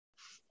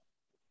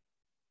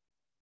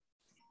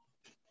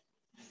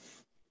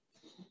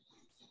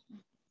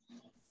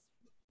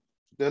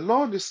The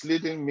Lord is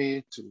leading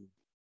me to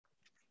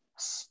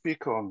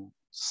speak on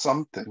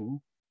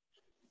something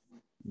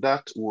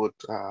that would,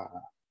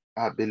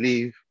 I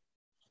believe,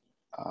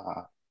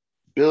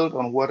 build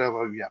on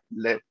whatever we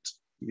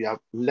have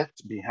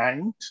left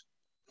behind,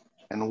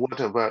 and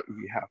whatever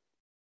we have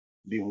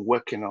been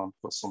working on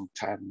for some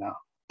time now.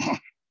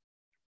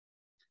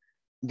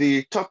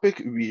 The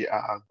topic we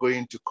are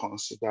going to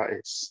consider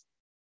is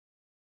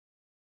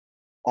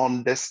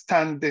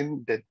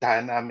understanding the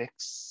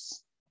dynamics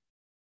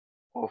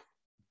of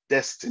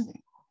destiny.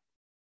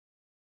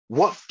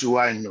 What do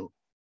I know?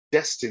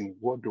 Destiny,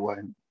 what do I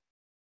know?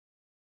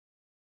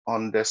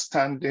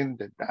 Understanding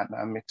the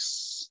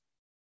dynamics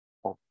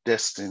of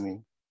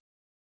destiny.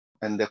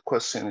 And the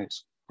question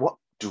is, what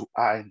do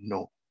I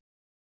know?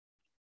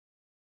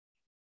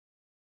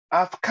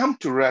 I've come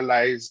to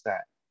realize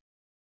that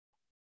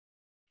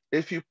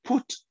if you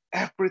put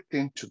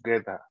everything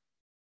together,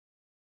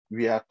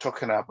 we are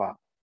talking about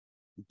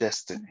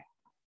destiny.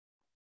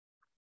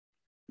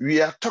 We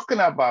are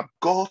talking about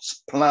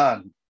God's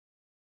plan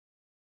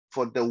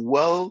for the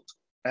world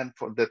and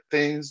for the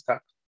things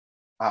that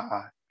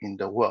are in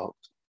the world.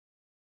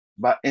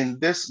 But in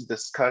this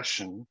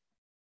discussion,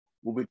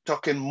 we'll be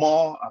talking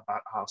more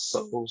about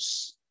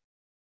ourselves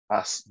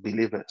as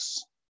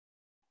believers.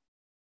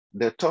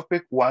 The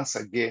topic once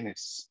again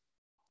is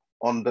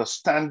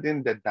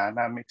understanding the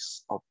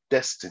dynamics of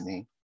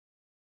destiny.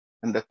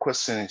 And the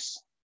question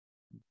is,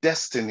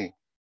 destiny,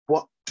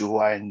 what do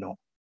I know?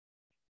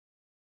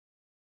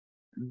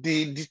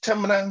 The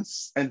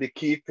determinants and the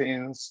key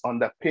things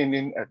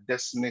underpinning a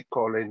destiny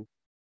calling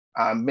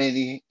are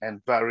many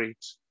and varied,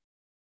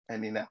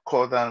 and in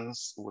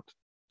accordance with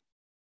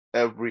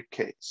every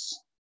case.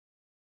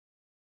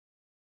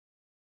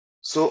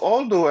 So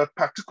although a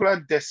particular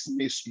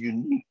destiny is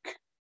unique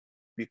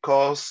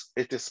because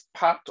it is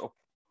part of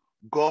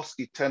God's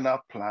eternal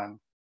plan,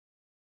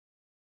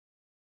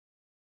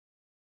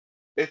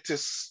 it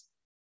is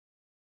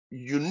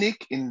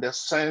unique in the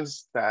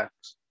sense that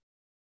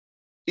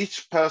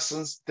each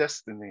person's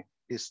destiny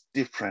is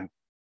different,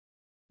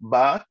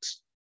 but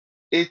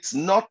it's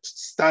not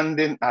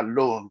standing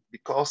alone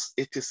because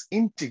it is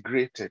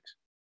integrated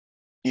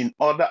in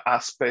other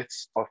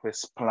aspects of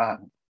his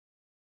plan.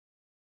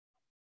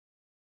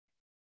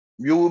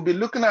 You will be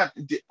looking at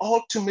the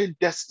ultimate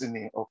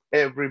destiny of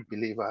every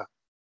believer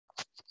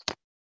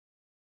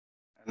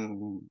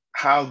and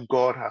how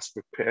God has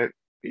prepared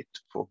it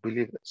for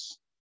believers.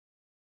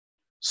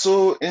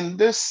 So in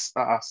this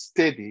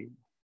study,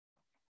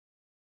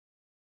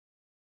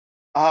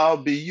 I'll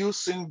be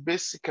using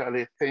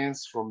basically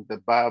things from the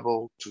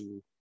Bible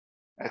to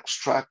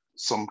extract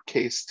some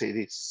case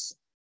studies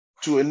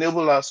to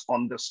enable us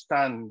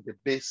understand the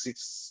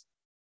basics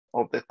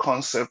of the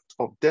concept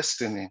of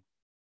destiny.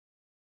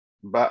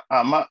 But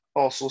I might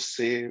also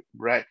say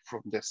right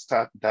from the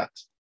start that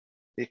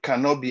it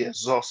cannot be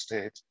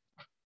exhausted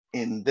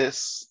in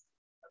this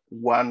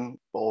one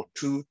or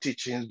two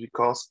teachings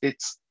because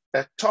it's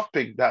a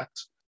topic that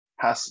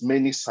has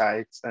many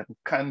sides and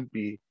can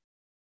be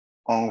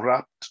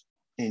unwrapped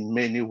in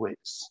many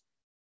ways.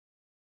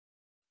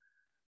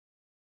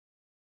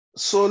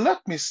 So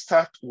let me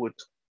start with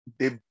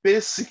the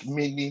basic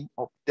meaning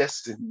of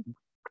destiny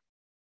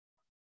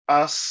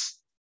as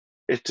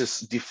it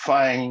is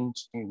defined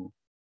in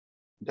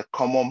the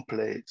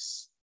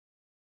commonplace,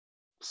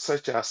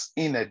 such as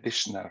in a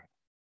dictionary.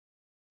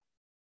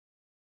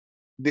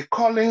 The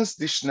Collins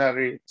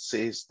Dictionary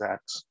says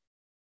that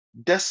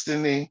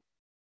destiny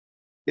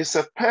is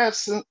a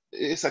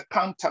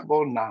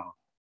countable noun,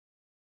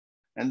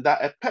 and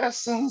that a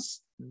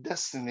person's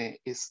destiny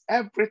is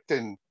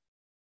everything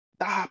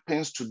that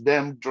happens to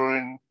them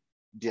during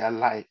their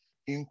life,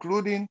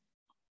 including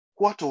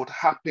what would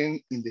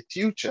happen in the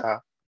future,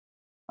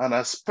 and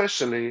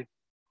especially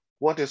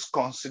what is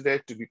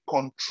considered to be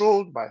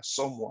controlled by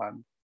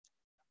someone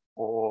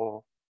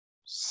or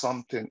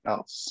something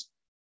else.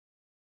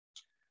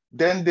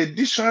 Then the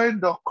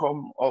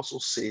dictionary.com also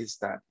says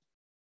that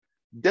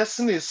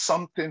destiny is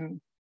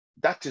something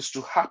that is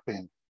to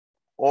happen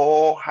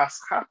or has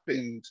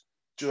happened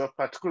to a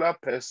particular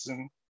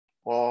person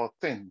or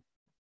thing.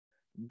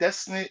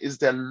 Destiny is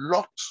the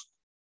lot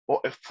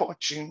or a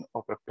fortune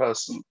of a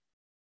person.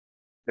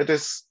 It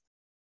is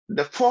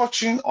the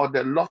fortune or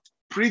the lot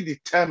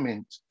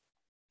predetermined,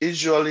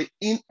 usually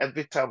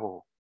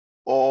inevitable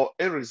or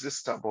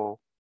irresistible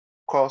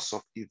course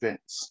of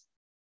events.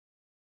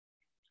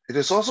 It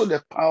is also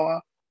the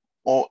power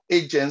or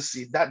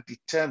agency that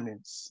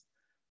determines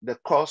the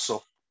course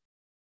of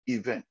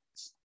events.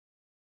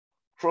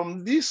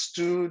 From these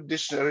two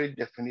dictionary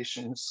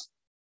definitions,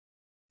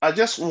 I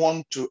just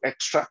want to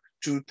extract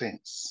two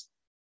things.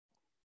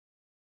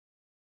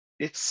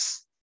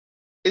 It's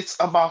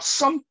about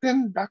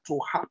something that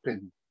will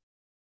happen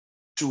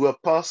to a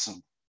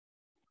person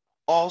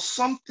or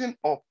something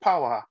or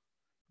power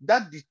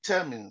that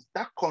determines,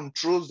 that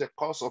controls the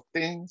course of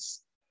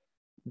things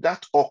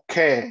that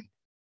occur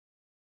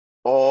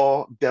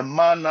or the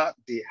manner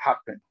they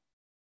happen.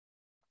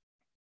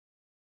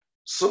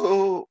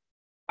 So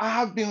I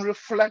have been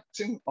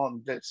reflecting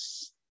on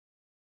this.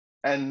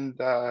 And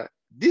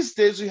these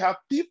days we have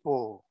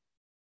people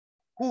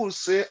who will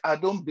say, I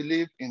don't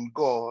believe in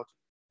God,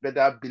 but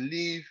I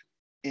believe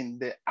in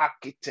the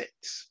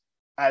architect.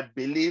 I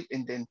believe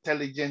in the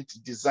intelligent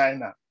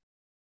designer.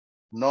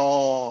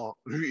 No,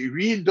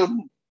 we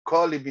don't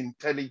call him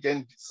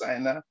intelligent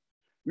designer.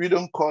 We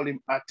don't call him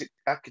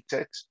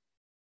architect.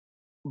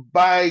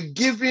 By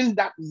giving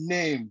that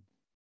name,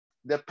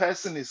 the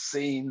person is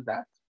saying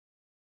that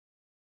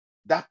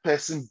that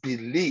person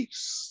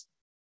believes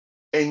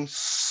in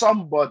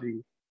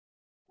somebody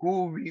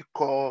who we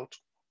call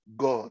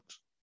God.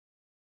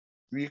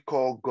 We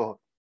call God.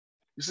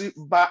 You see,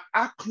 by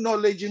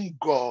acknowledging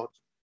God,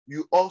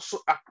 you also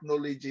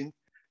acknowledging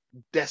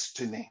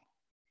destiny.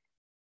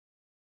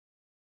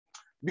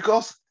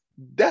 Because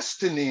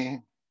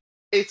destiny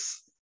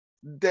is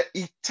the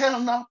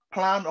eternal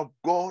plan of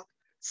God,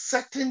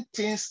 setting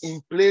things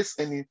in place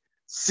and in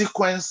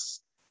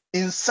sequence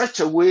in such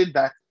a way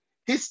that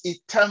his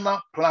eternal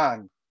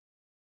plan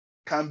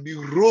can be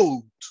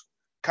rolled,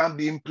 can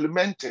be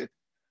implemented,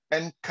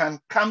 and can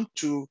come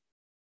to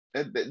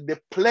the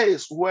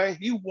place where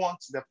he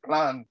wants the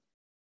plan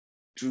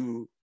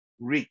to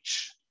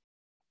reach.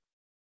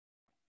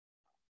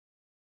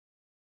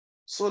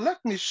 So let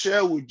me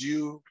share with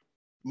you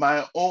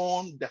my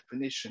own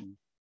definition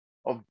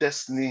of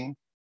destiny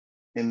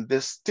in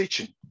this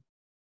teaching.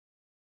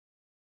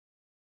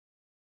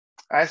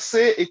 I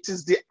say it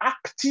is the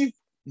active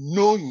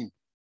knowing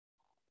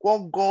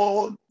what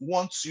God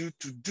wants you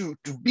to do,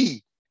 to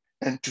be,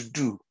 and to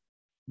do.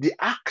 The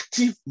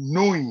active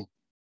knowing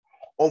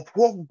of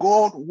what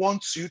God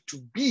wants you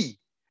to be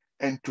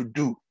and to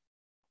do.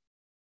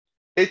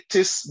 It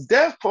is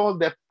therefore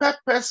the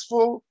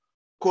purposeful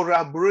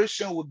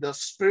collaboration with the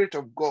Spirit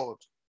of God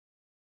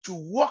to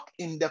walk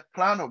in the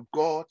plan of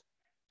God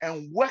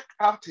and work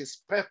out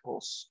his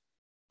purpose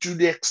to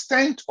the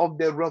extent of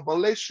the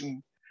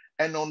revelation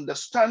and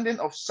understanding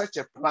of such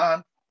a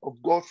plan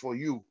of God for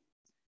you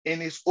in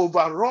his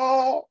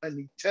overall and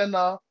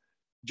eternal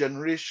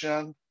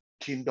generation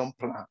kingdom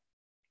plan.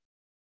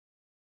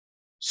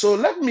 So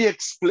let me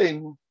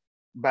explain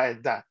by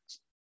that.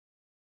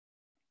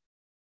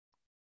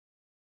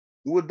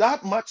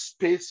 Without much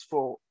space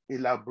for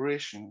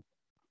elaboration,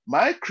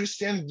 my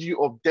Christian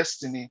view of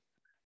destiny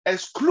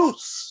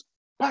excludes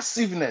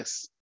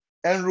passiveness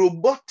and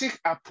robotic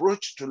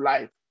approach to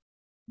life,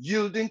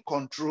 yielding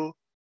control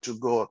to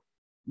God,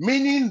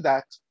 meaning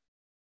that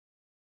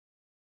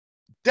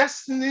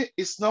destiny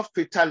is not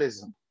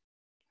fatalism,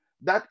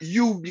 that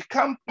you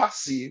become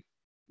passive,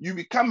 you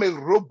become a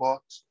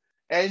robot,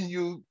 and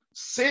you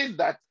say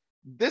that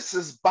this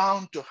is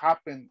bound to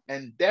happen,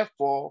 and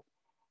therefore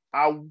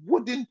I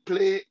wouldn't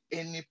play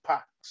any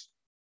part.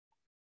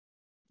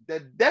 The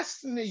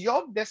destiny,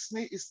 your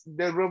destiny is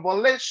the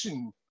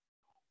revelation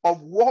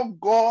of what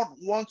God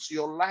wants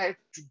your life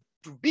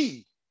to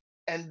be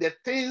and the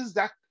things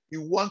that he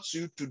wants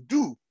you to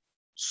do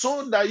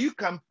so that you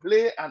can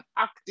play an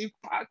active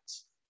part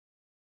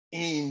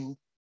in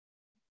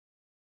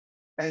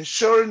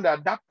ensuring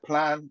that that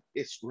plan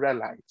is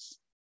realized.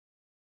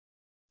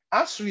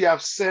 As we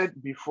have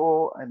said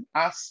before, and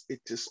as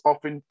it is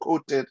often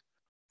quoted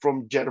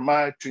from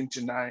Jeremiah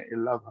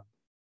 29:11,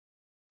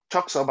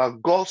 talks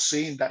about God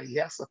saying that he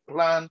has a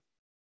plan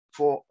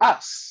for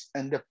us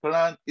and the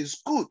plan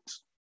is good.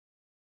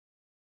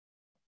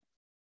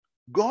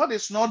 God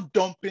is not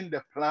dumping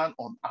the plan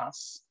on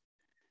us.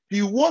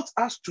 He wants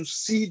us to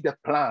see the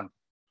plan,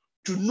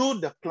 to know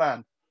the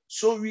plan,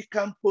 so we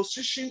can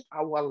position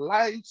our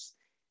lives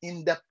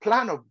in the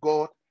plan of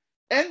God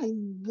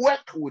and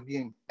work with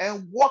him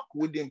and walk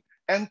with him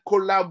and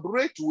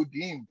collaborate with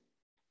him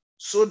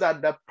so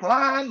that the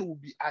plan will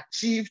be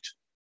achieved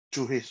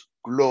to his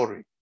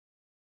glory.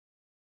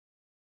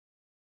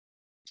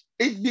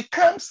 It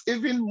becomes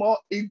even more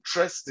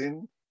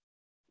interesting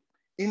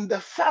in the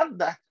fact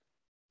that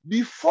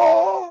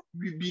before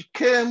we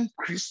became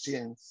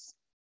Christians,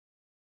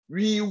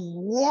 we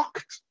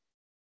walked,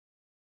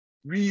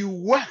 we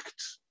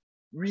worked,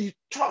 we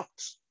taught,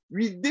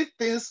 we did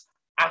things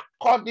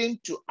according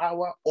to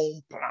our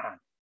own plan.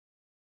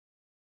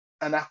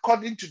 And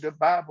according to the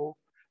Bible,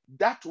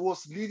 that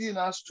was leading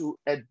us to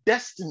a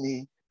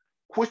destiny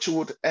which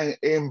would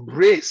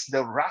embrace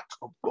the wrath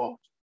of God.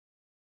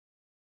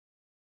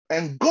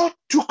 And God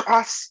took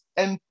us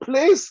and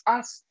placed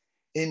us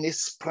in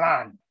his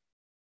plan.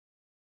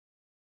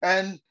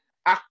 And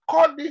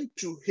according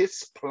to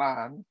his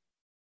plan,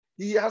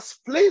 he has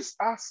placed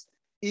us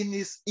in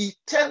his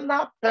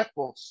eternal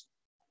purpose,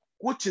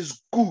 which is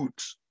good,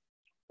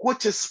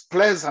 which is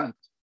pleasant,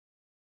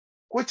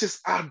 which is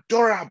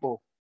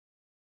adorable.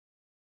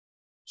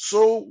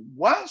 So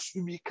once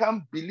we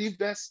become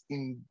believers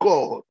in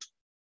God,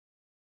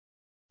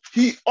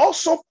 he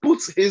also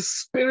puts his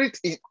spirit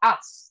in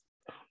us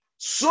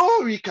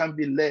so we can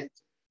be led,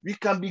 we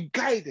can be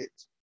guided.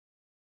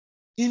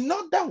 In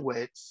other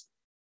words,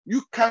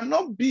 you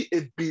cannot be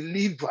a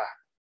believer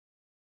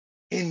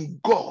in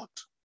God,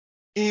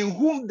 in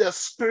whom the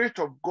Spirit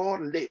of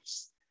God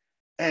lives,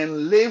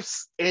 and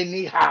lives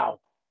anyhow.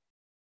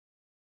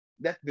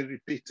 Let me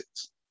repeat it.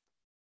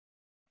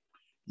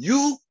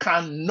 You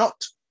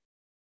cannot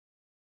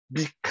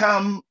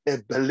become a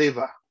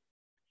believer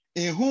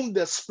in whom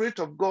the Spirit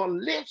of God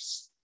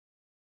lives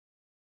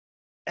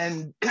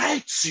and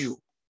guides you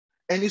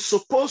and is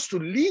supposed to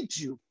lead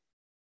you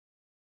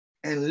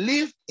and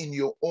live in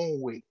your own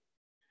way.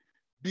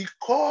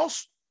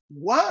 Because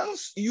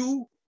once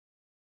you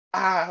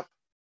are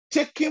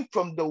taken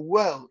from the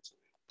world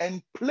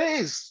and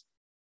placed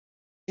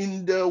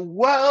in the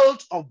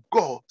world of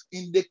God,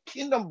 in the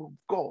kingdom of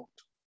God,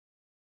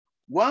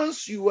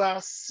 once you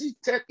are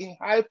seated in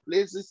high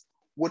places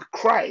with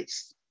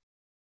Christ,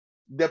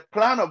 the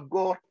plan of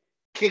God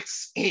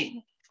kicks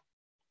in,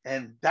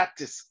 and that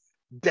is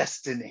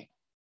destiny.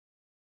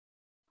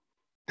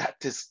 That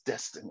is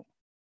destiny.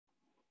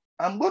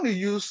 I'm going to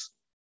use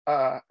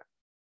 3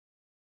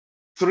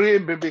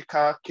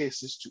 biblical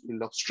cases to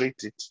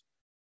illustrate it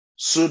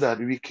so that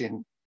we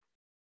can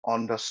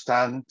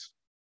understand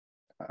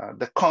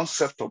the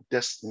concept of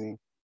destiny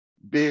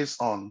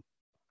based on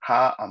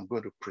how I'm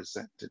going to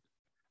present it.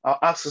 I'll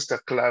ask Sister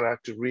Clara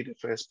to read the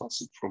first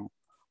passage from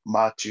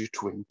Matthew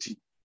 20.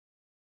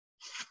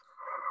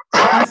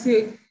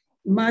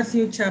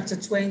 Matthew chapter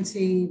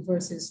 20,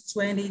 verses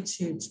 20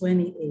 to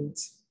 28.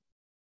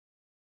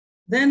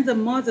 Then the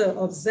mother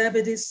of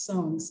Zebedee's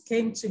sons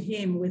came to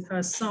him with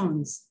her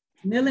sons,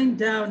 kneeling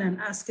down and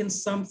asking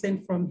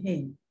something from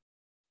him.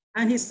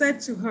 And he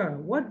said to her,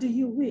 "What do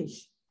you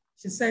wish?"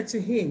 She said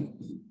to him,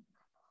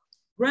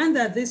 "Grant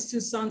that these 2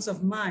 sons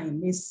of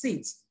mine may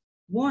sit,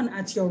 one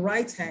at your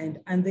right hand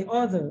and the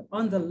other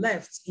on the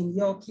left in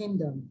your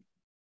kingdom."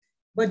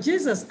 But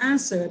Jesus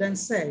answered and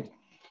said,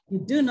 "You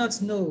do not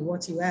know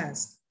what you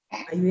ask.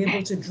 Are you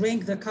able to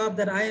drink the cup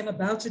that I am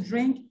about to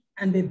drink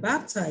and be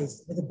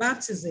baptized with the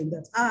baptism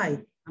that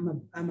I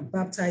am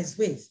baptized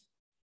with?"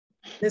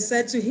 They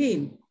said to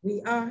him,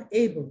 "We are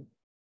able."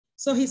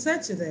 So he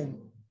said to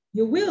them,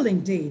 "You will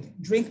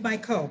indeed drink my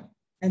cup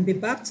and be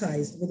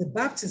baptized with the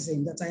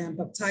baptism that I am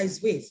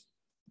baptized with.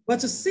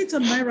 But to sit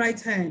on my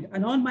right hand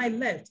and on my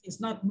left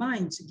is not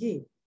mine to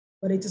give,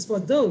 but it is for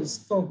those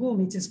for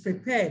whom it is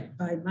prepared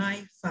by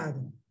my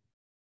Father."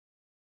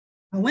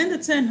 And when the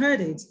 10 heard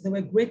it, they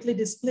were greatly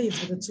displeased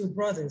with the 2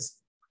 brothers.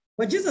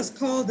 But Jesus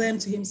called them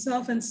to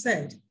himself and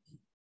said,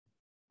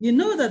 "You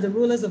know that the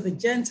rulers of the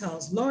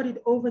Gentiles lord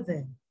it over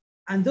them,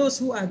 and those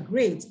who are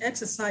great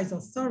exercise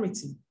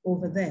authority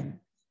over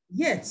them.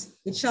 Yet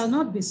it shall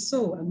not be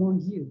so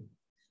among you.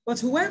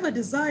 But whoever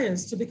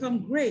desires to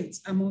become great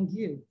among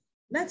you,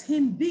 let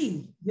him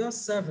be your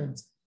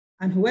servant.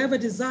 And whoever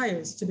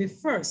desires to be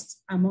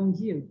first among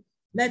you,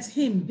 let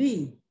him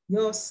be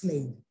your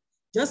slave.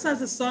 Just as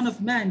the Son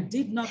of Man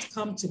did not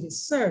come to be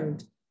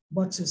served,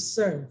 but to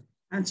serve,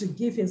 and to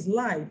give his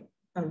life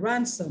a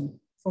ransom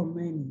for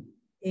many."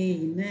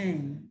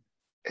 Amen.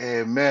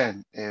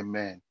 Amen.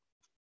 Amen.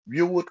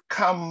 You would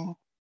come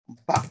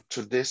back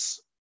to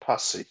this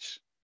passage,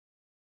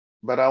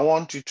 but I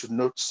want you to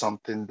note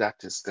something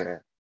that is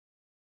there.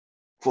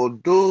 For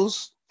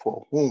those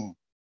for whom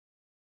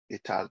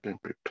it has been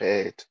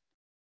prepared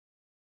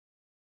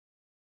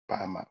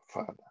by my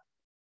Father.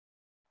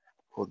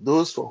 For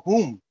those for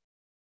whom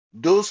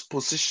those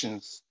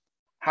positions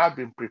have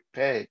been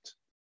prepared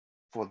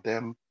for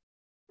them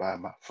by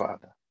my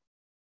Father.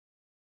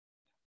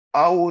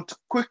 I would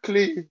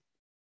quickly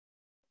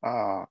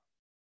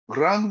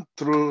run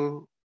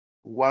through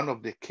one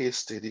of the case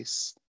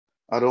studies.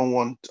 I don't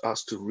want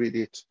us to read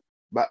it,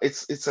 but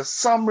it's a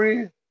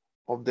summary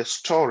of the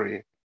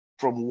story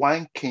from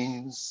 1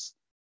 Kings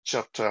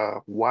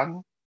chapter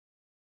 1,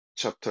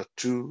 chapter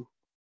 2,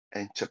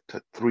 and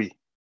chapter 3.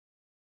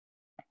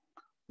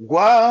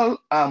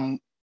 While I'm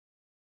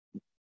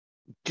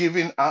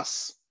giving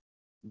us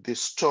the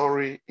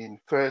story in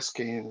 1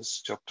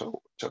 Kings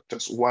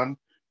chapters 1,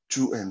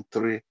 2, and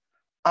 3,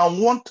 I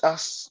want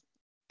us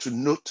to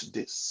note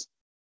this.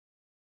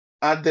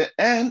 At the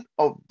end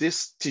of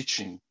this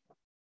teaching,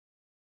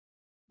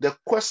 the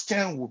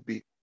question will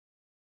be,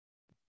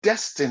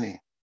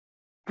 destiny,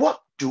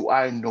 what do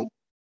I know?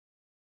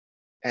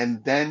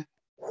 And then,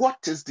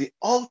 what is the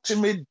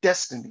ultimate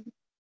destiny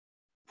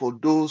for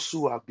those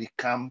who have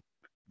become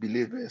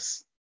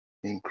believers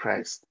in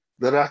Christ?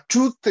 There are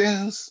 2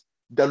 things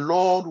the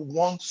Lord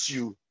wants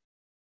you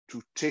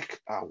to take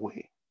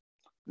away.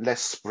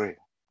 Let's pray.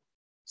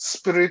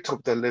 Spirit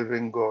of the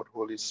living God,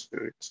 Holy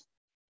Spirit,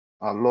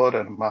 our Lord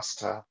and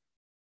Master,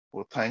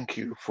 we thank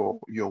you for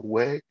your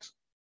word.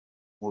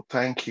 We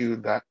thank you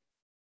that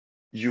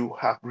you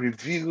have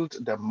revealed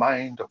the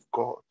mind of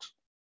God,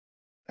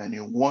 and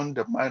you want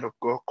the mind of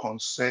God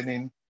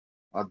concerning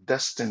our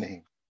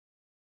destiny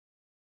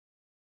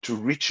to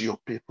reach your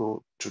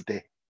people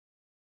today.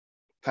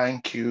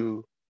 Thank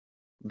you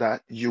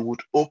that you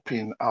would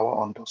open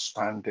our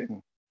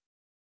understanding,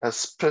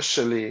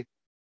 especially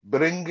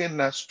bringing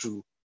us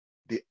to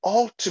the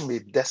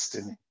ultimate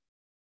destiny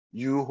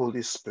you,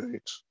 Holy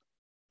Spirit,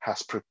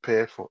 has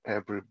prepared for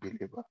every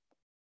believer.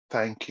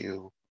 Thank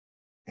you.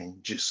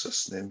 In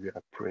Jesus' name we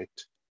have prayed.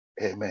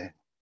 Amen.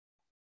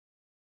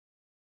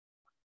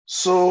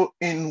 So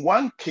in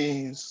 1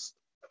 Kings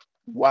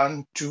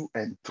 1, 2,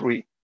 and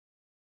 3,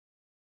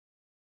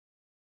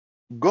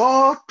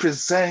 God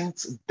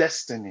presents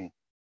destiny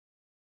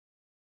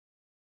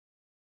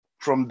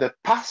from the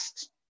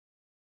past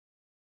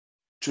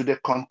to the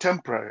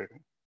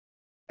contemporary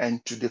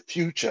and to the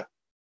future.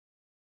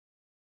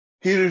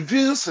 He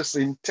reveals his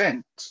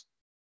intent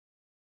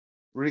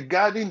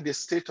regarding the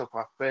state of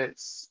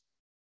affairs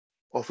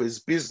of his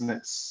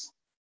business.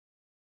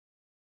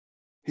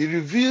 He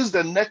reveals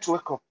the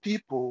network of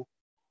people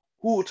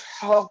who would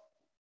help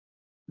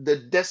the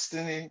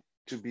destiny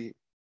to be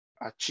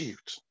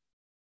achieved.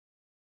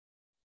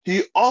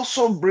 He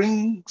also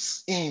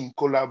brings in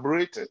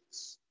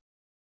collaborators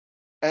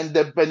and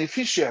the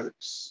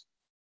beneficiaries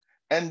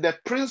and the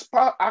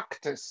principal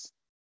actors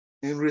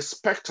in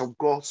respect of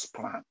God's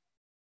plan.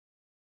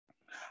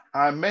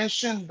 I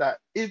mentioned that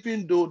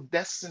even though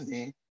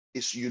destiny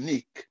is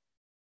unique,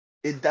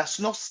 it does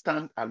not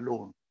stand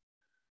alone.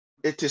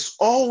 It is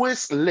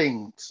always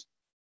linked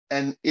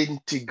and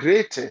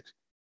integrated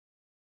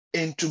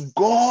into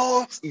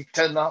God's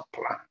eternal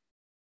plan.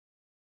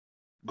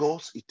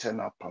 God's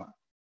eternal plan.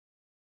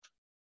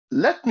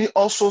 Let me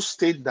also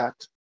state that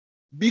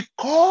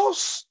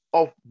because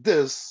of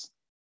this,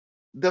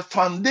 the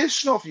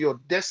foundation of your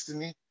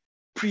destiny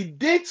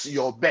predates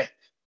your birth.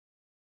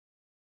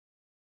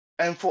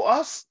 And for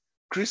us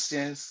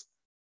Christians,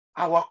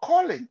 our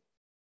calling.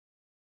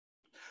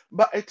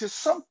 But it is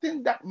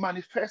something that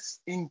manifests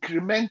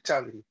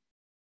incrementally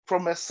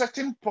from a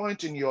certain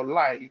point in your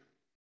life,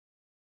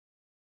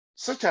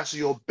 such as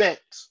your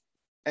birth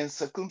and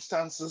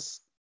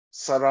circumstances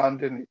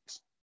surrounding it.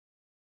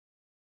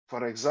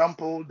 For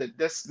example, the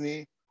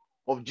destiny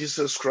of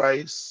Jesus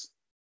Christ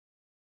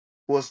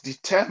was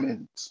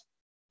determined,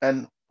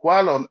 and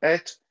while on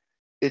earth,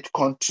 it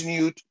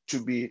continued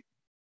to be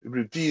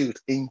revealed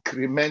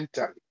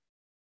incrementally.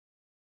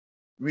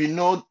 We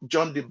know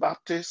John the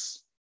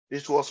Baptist,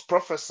 it was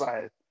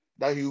prophesied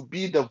that he will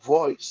be the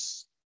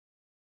voice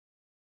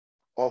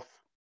of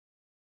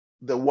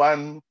the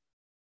one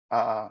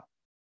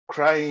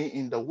crying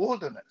in the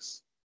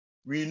wilderness.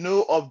 We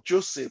know of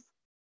Joseph,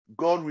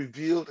 God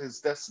revealed his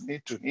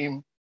destiny to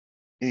him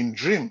in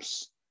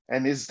dreams,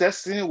 and his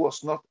destiny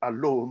was not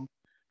alone.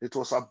 It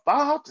was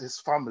about his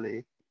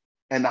family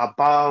and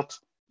about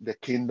the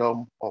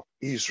kingdom of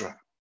Israel.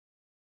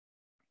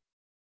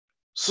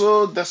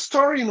 So the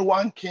story in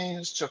 1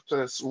 Kings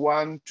chapters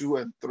 1, 2,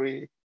 and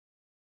 3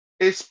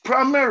 is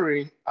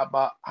primarily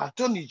about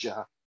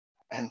Adonijah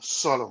and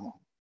Solomon.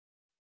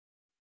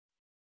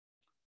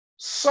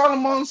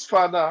 Solomon's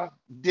father,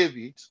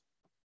 David,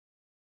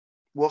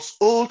 was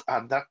old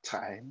at that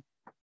time,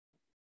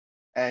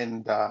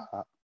 and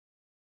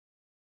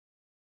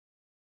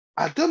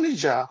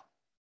Adonijah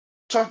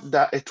thought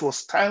that it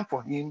was time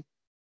for him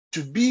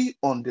to be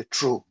on the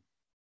throne.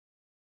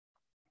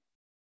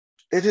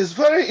 It is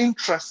very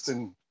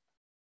interesting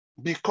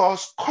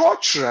because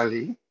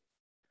culturally,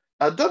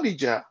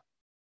 Adonijah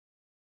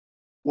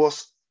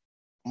was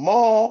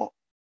more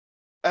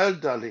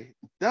elderly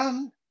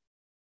than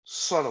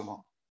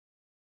Solomon.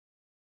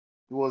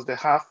 He was the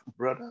half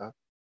brother.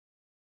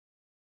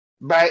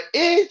 By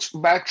age,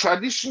 by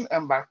tradition,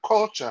 and by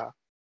culture,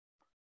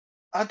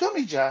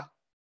 Adonijah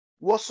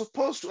was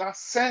supposed to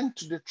ascend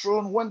to the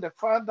throne when the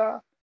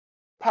father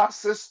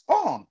passes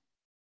on.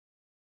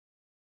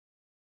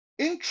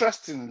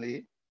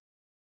 Interestingly,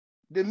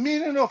 the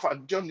meaning of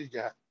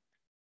Adonijah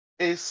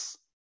is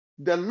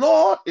the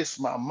Lord is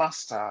my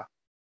master,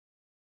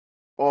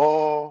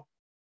 or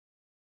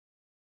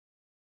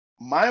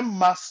my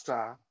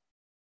master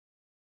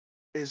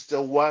is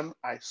the one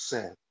I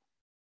serve.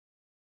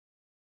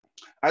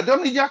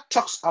 Adonijah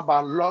talks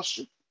about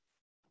lordship,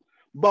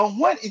 but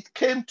when it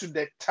came to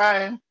the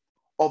time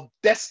of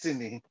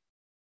destiny,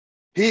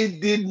 he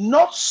did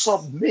not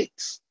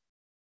submit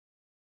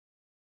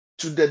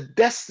to the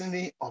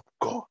destiny of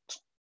God.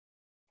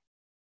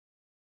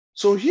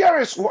 So here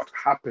is what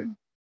happened.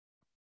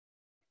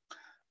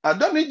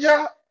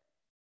 Adonijah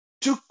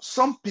took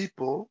some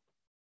people,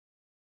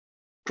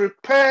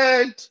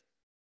 prepared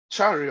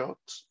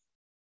chariots,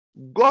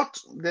 got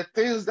the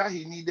things that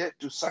he needed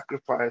to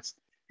sacrifice.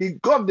 He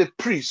got the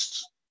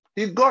priests,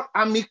 he got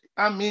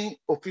army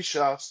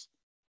officials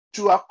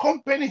to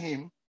accompany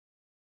him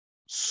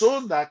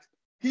so that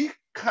he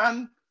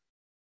can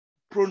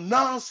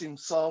pronounce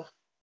himself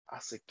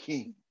as a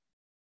king.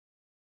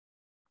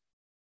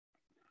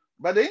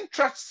 But the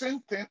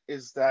interesting thing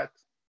is that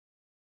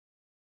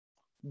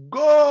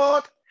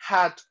God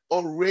had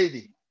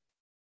already,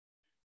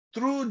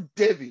 through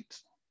David,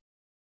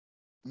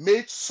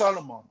 made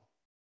Solomon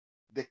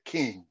the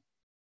king.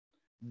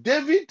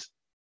 David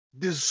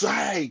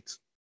desired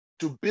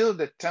to build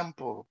a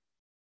temple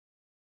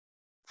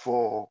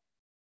for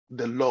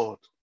the Lord.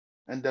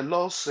 And the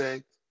Lord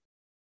said,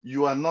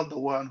 you are not the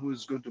one who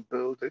is going to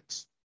build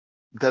it.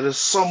 There is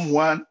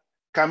someone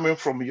coming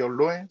from your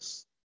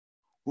loins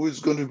who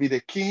is going to be the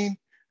king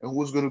and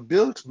who is going to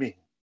build me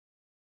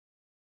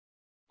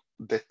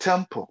the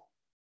temple.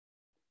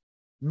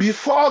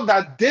 Before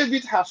that,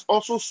 David has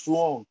also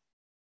sworn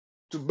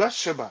to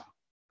Bathsheba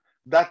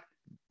that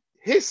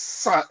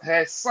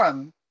her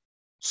son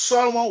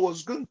Solomon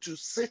was going to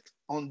sit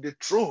on the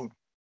throne.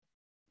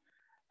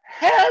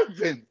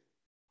 Heaven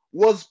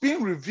was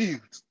being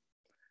revealed.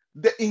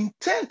 The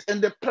intent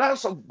and the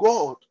plans of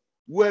God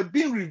were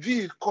being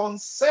revealed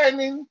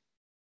concerning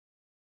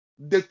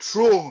the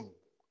throne,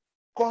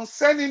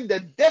 concerning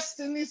the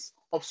destinies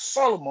of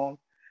Solomon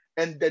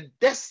and the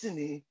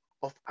destiny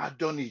of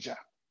Adonijah.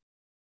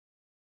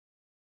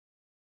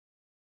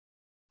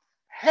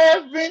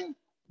 Heaven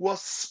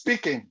was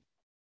speaking.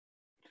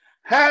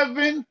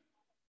 Heaven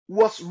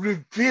was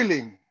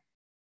revealing.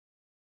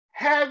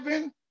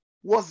 Heaven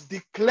was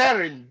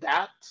declaring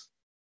that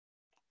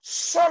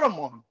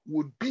Solomon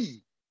would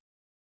be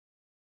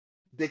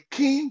the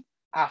king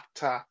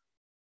after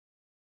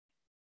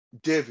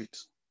David.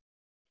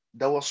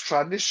 There was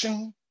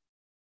tradition,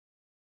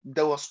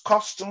 there was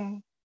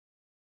custom,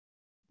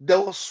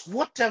 there was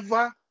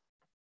whatever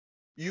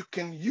you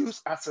can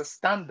use as a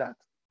standard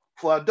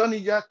for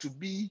Adonijah to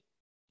be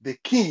the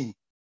king.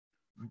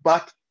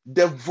 But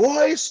the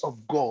voice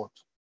of God,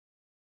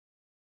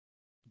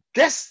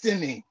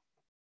 destiny,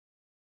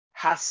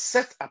 has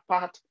set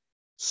apart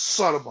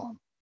Solomon.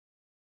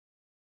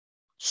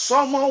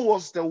 Solomon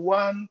was the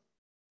one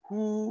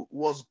who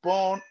was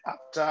born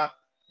after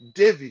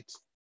David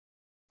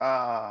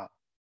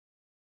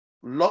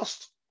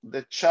lost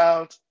the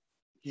child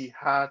he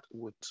had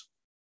with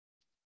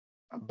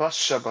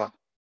Bathsheba.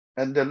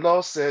 And the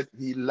Lord said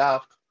he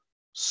loved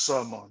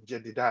Solomon,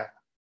 Jedediah.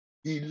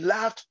 He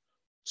loved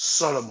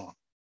Solomon.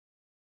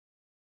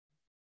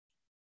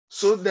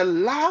 So the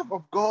love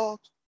of God,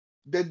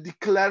 the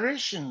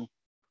declaration,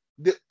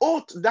 the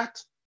oath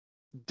that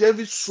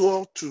David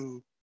swore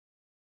to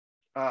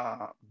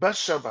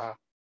Bathsheba,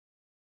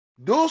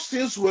 those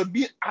things were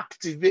being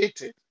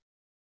activated.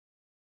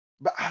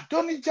 But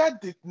Adonijah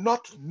did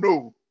not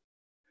know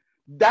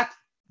that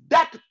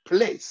that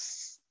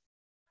place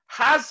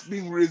has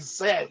been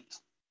reserved.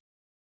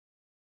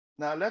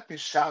 Now let me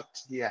shout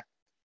here.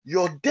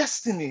 Your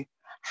destiny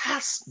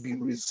has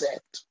been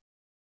reserved.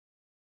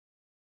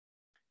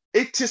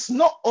 It is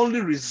not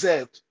only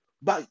reserved,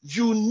 but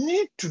you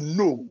need to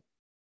know,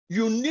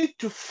 you need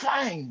to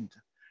find,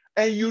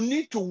 and you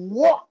need to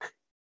walk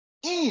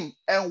in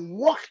and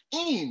walk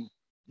in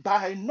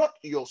by not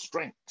your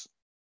strength,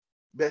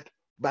 but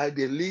by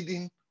the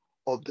leading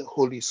of the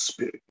Holy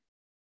Spirit.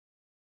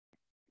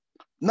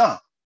 Now,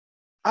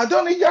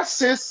 Adonijah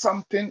says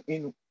something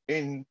in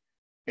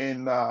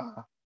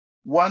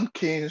 1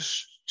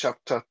 Kings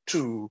chapter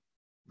 2,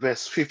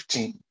 verse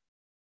 15.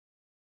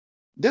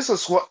 This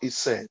is what he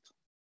said.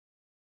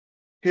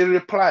 He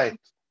replied,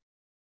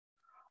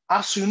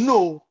 as you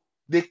know,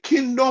 the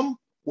kingdom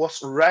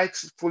was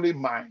rightfully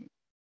mine.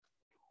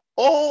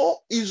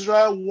 All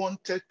Israel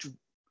wanted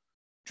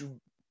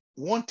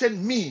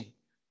me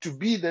to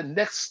be the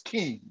next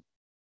king.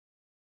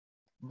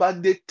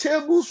 But the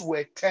tables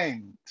were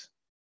turned,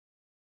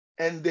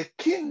 and the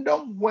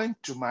kingdom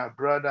went to my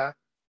brother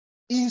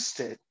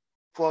instead,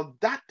 for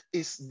that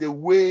is the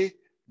way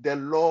the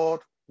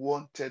Lord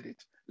wanted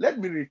it. Let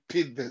me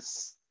repeat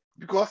this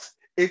because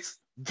it's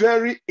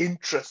very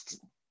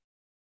interesting.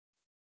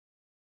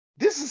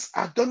 This is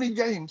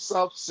Adonijah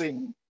himself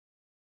saying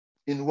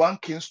in 1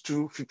 Kings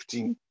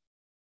 2:15.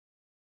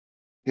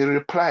 He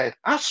replied,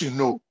 as you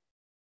know,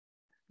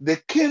 the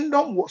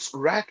kingdom was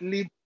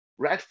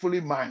rightfully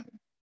mine.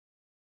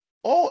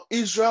 All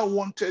Israel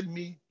wanted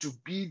me to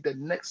be the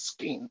next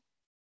king.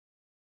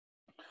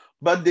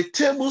 But the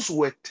tables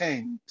were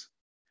turned,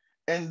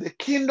 and the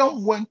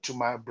kingdom went to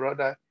my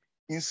brother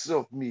instead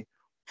of me.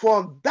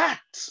 For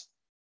that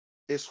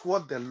is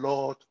what the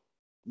Lord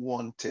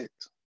wanted.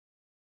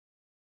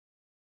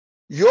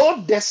 Your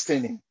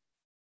destiny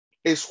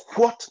is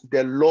what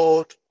the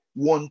Lord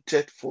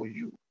wanted for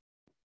you.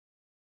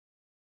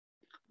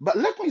 But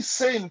let me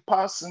say in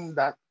passing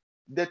that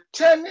the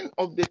turning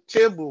of the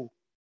table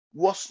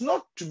was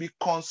not to be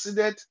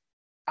considered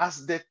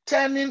as the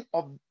turning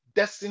of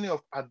destiny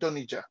of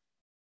Adonijah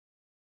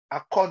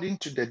according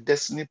to the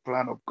destiny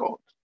plan of God.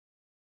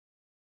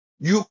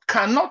 You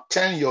cannot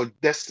turn your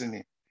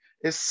destiny.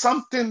 It's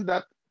something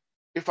that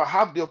if I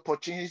have the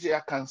opportunity,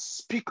 I can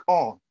speak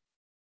on.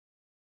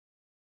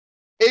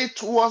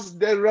 It was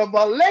the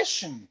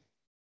revelation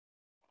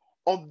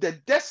of the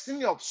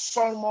destiny of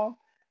Solomon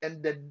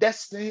and the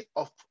destiny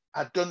of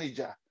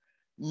Adonijah.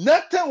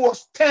 Nothing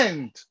was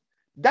turned.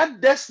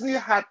 That destiny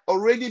had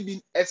already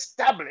been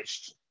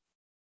established.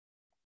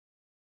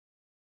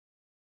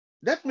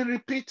 Let me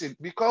repeat it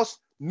because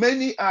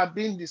many are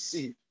being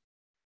deceived.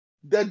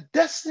 The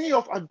destiny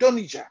of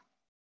Adonijah,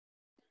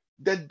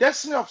 the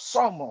destiny of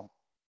Solomon,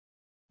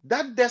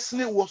 that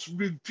destiny was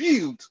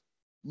revealed.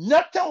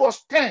 Nothing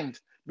was turned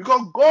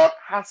because God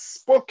has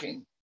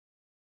spoken.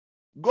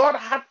 God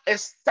had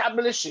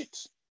established it.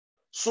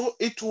 So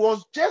it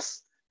was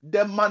just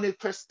the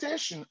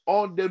manifestation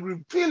or the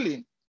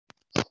revealing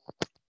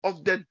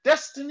of the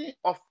destiny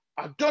of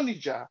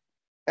Adonijah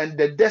and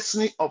the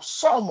destiny of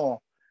Solomon.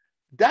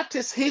 That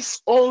is his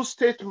own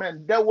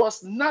statement. There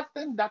was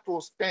nothing that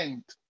was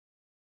turned.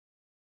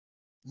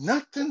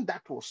 Nothing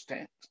that was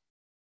turned.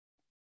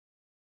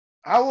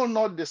 I will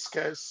not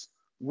discuss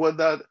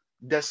whether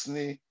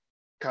destiny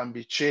can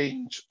be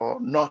changed or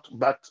not,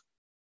 but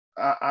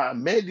I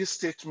made this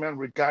statement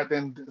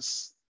regarding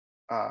this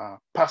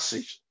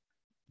passage.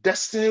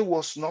 Destiny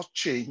was not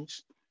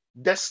changed.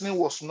 Destiny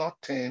was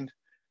not turned.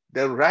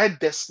 The right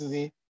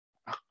destiny,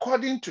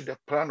 according to the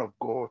plan of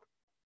God,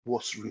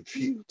 was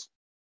revealed.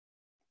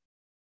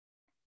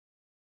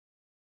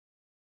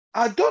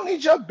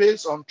 Adonijah,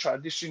 based on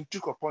tradition,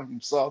 took upon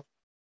himself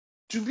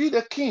to be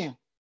the king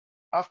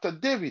after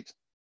David.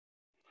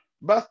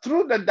 But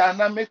through the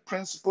dynamic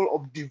principle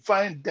of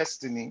divine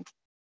destiny,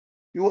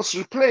 he was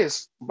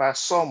replaced by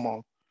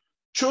someone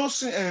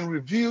chosen and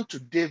revealed to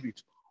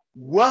David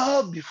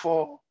well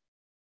before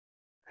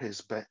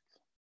his birth.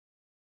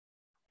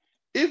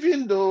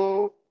 Even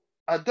though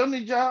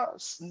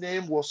Adonijah's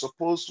name was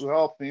supposed to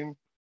help him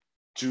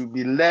to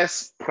be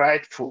less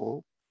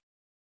prideful,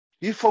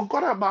 he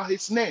forgot about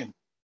his name.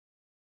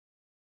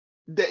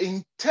 The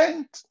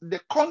intent, the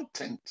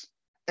content,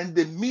 and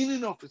the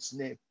meaning of his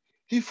name,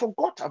 he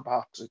forgot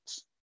about it.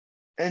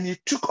 And he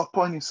took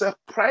upon himself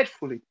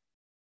pridefully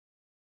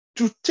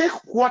to take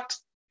what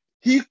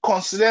he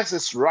considers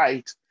is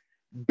right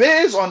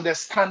based on the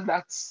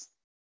standards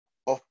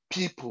of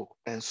people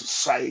and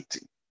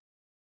society.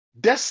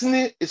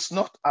 Destiny is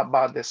not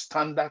about the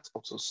standards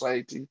of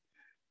society.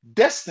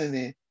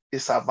 Destiny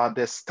is about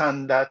the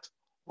standard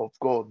of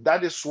God.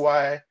 That is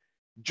why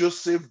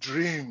Joseph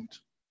dreamed,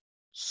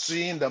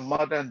 seeing the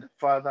mother and the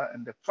father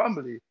and the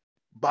family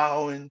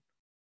bowing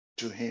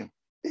to him.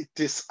 It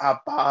is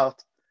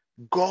about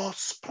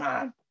God's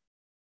plan.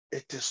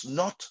 It is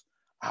not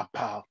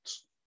about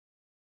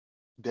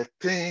the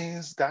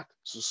things that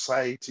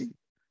society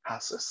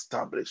has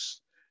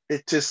established.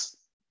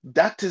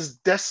 That is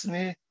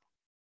destiny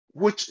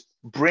which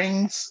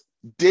brings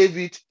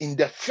David in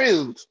the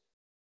field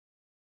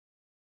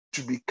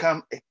to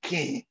become a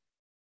king.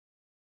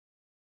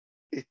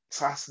 It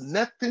has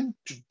nothing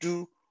to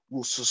do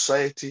with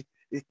society.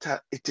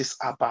 It is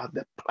about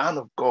the plan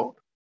of God.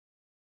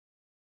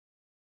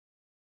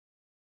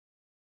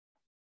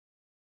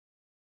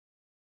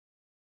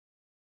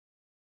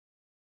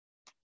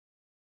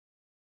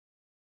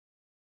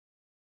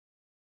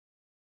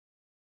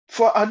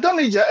 For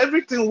Adonijah,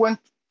 everything went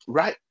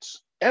right.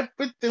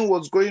 Everything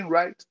was going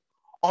right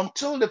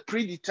until the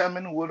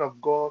predetermined word of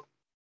God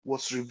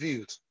was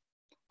revealed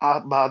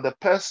about the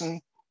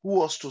person who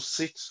was to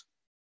sit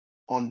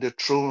on the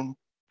throne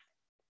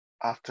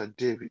after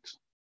David.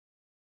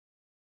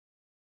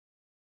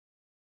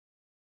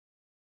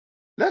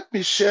 Let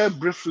me share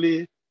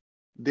briefly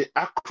the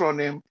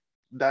acronym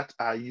that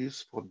are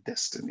used for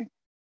destiny.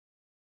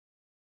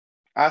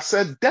 I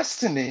said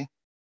destiny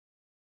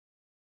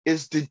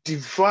is the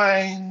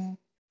divine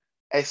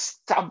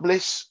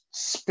established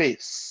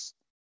space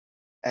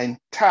and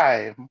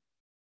time.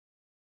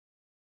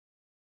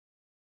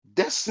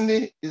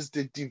 Destiny is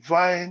the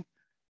divine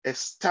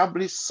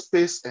established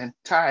space and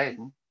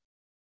time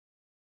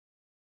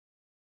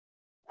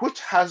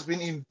which has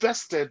been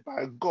invested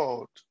by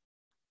God,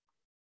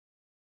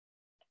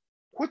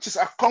 which is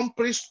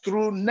accomplished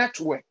through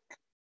network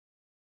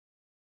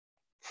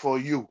for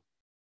you.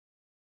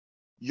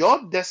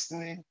 Your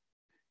destiny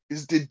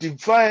is the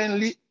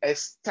divinely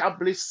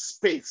established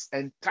space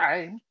and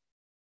time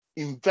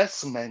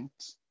investment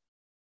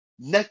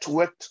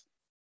networked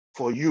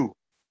for you.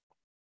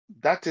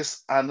 That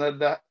is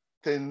another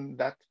thing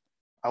that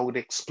I would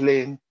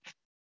explain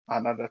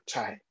another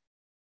time.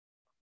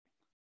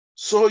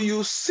 So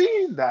you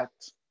see that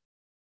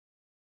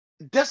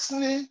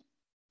destiny,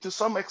 to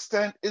some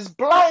extent, is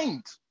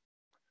blind.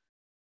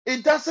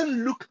 It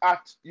doesn't look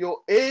at your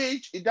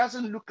age. It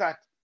doesn't look at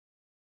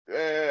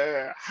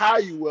how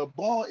you were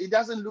born. It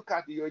doesn't look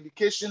at your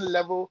education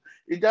level.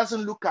 It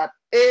doesn't look at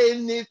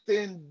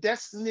anything.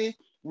 Destiny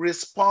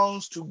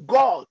responds to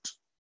God.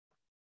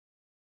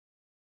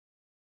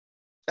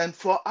 And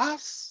for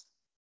us,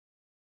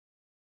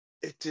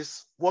 it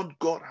is what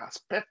God has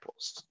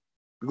purposed.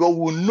 Because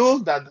we know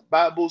that the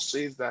Bible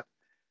says that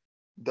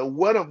the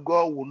word of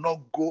God will not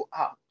go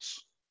out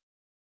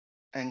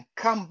and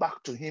come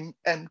back to him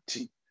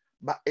empty,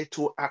 but it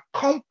will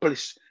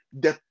accomplish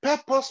the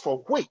purpose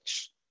for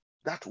which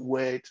that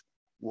word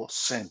was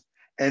sent.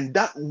 And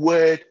that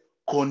word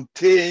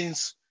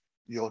contains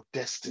your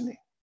destiny.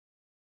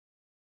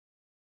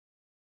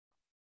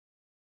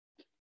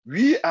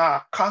 We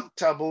are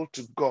accountable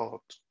to God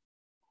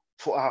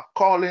for our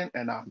calling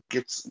and our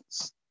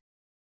giftings.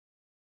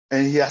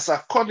 And he has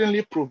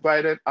accordingly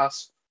provided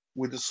us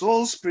with his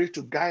own spirit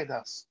to guide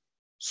us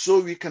so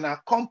we can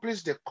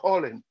accomplish the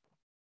calling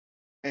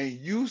and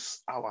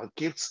use our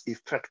gifts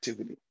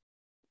effectively.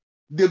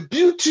 The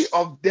beauty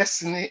of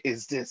destiny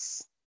is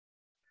this,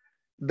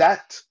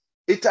 that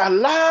it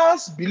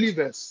allows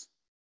believers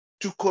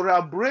to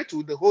collaborate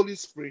with the Holy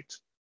Spirit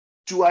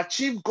to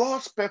achieve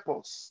God's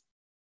purpose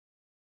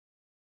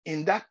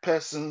in that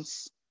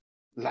person's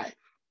life.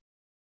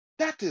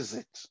 That is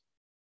it.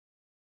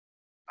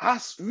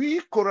 As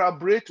we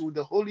collaborate with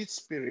the Holy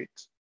Spirit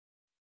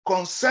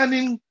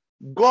concerning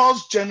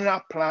God's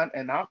general plan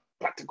and our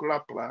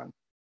particular plan,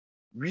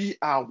 we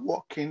are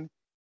walking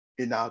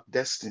in our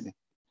destiny.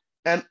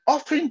 And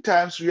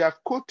oftentimes we have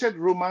quoted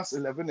Romans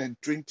 11 and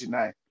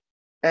 29.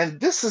 And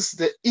this is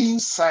the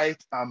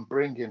insight I'm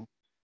bringing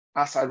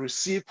as I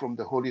receive from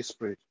the Holy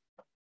Spirit.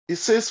 It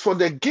says, for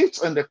the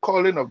gifts and the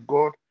calling of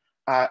God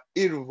are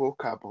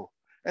irrevocable.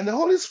 And the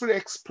Holy Spirit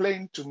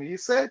explained to me, he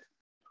said,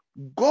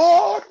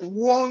 God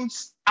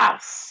wants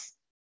us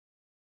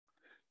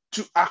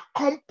to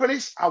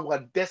accomplish our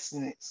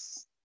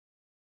destinies.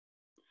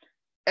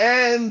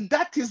 And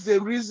that is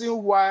the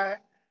reason why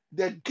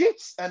the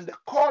gifts and the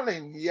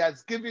calling he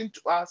has given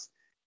to us,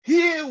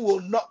 he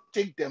will not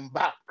take them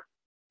back.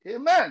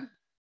 Amen.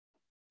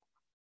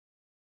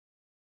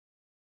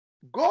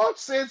 God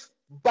says,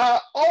 by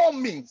all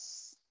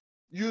means,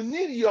 you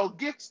need your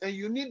gifts and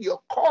you need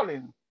your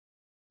calling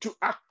to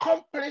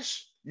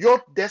accomplish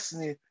your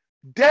destiny.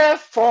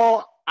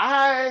 Therefore,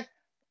 I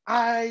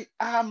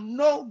am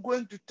not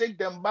going to take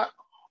them back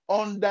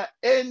under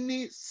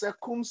any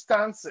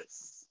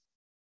circumstances.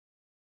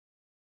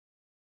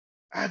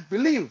 I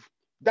believe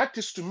that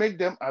is to make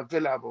them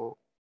available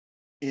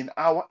in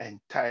our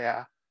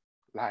entire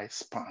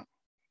lifespan.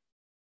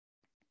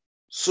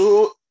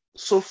 So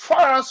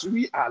far as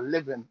we are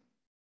living,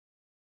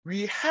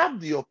 we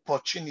have the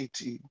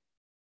opportunity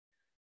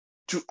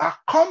to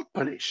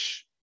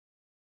accomplish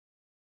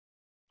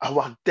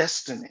our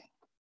destiny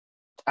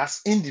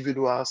as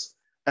individuals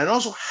and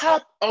also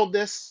help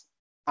others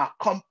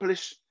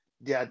accomplish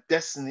their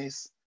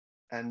destinies.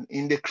 And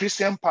in the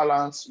Christian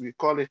parlance, we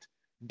call it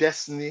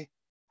destiny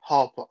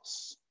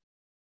helpers.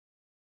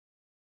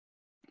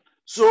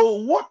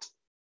 So what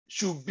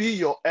should be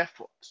your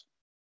effort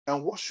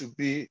and what should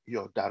be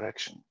your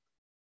direction?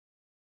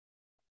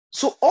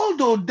 So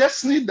although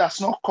destiny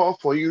does not call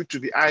for you to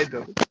be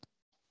idle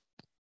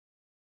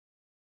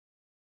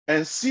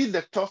and see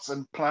the thoughts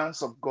and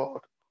plans of God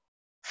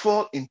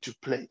fall into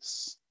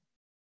place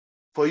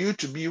for you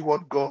to be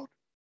what God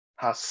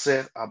has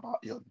said about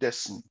your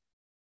destiny,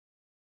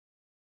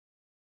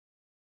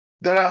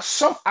 there are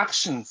some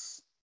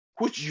actions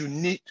which you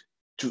need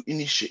to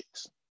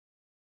initiate.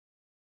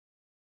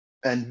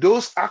 And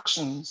those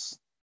actions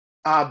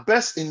are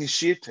best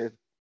initiated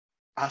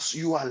as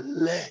you are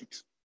led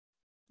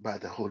by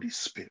the Holy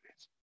Spirit.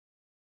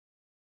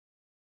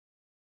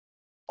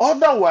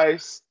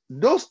 Otherwise,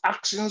 those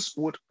actions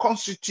would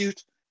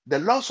constitute the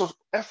loss of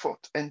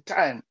effort and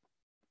time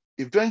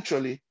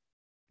eventually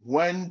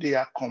when they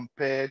are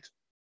compared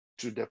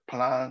to the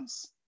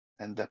plans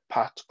and the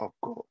path of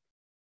God.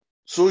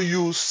 So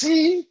you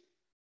see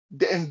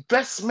the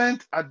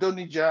investment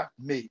Adonijah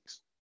made.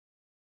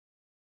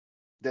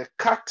 The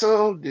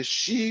cattle, the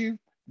sheep,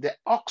 the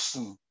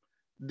oxen,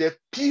 the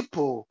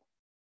people,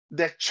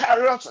 the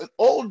chariots, and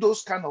all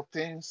those kind of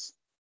things,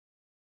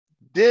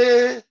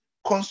 they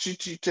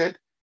constituted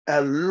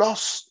a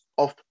loss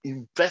of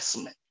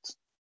investment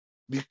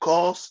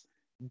because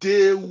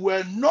they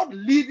were not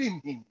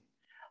leading him,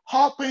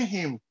 helping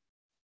him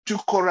to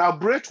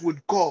collaborate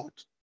with God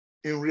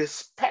in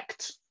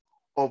respect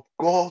of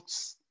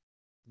God's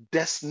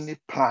destiny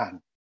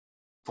plan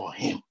for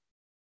him.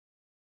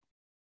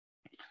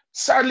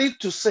 Sadly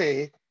to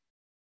say,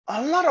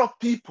 a lot of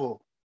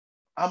people,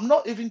 I'm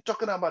not even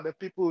talking about the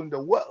people in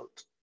the world,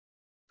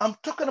 I'm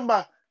talking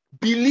about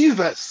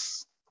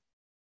believers.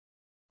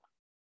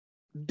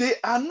 They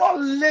are not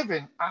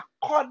living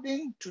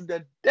according to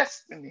the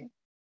destiny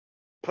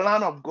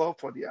plan of God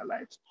for their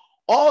lives.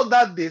 All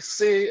that they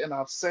say, and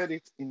I've said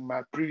it in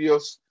my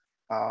previous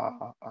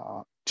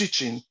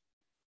teaching,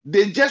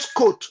 they just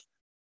quote,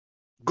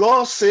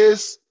 God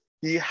says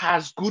he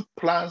has good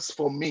plans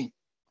for me.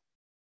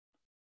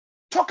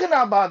 Talking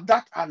about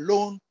that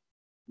alone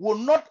will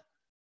not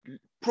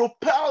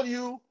propel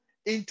you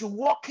into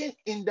walking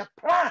in the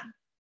plan.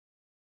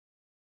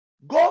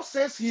 God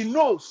says he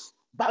knows,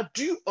 but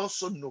do you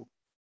also know?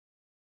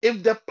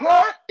 If the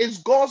plan is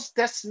God's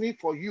destiny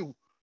for you,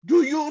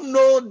 do you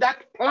know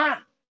that plan?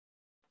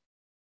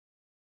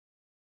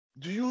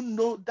 Do you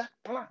know that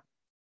plan?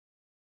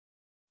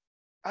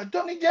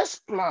 Adonijah's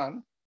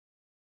plan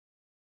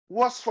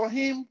was for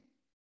him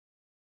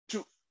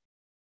to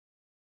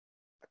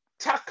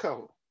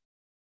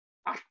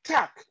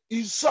attack,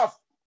 usurp,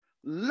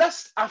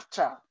 lust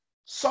after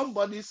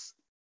somebody's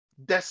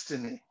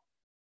destiny.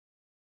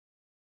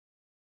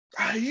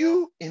 Are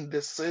you in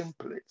the same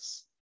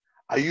place?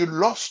 Are you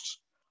lost?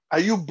 Are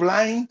you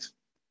blind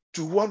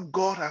to what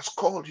God has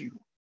called you?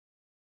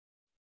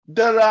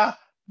 There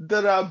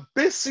are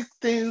basic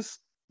things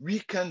we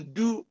can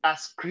do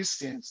as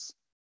Christians,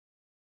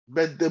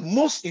 but the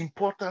most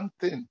important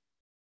thing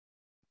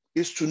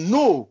is to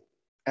know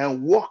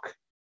and walk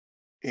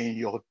in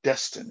your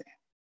destiny.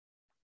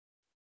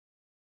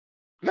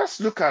 Let's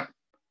look at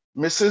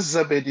Mrs.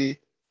 Zebedee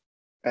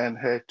and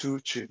her two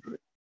children.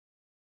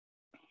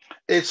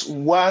 It's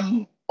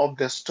one of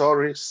the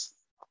stories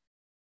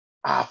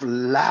I've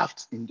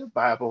loved in the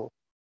Bible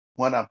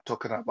when I'm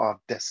talking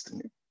about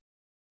destiny.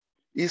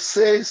 It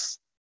says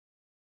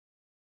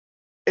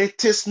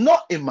It is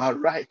not in my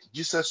right,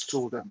 Jesus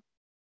told them.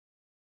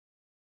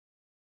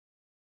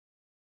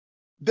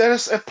 There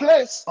is a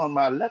place on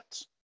my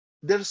left.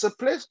 There is a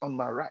place on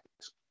my right.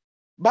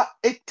 But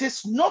it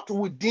is not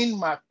within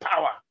my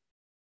power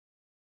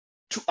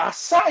to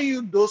assign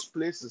you those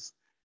places.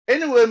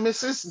 Anyway,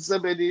 Mrs.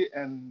 Zebedee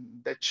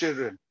and the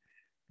children,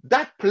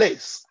 that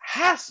place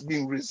has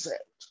been reserved.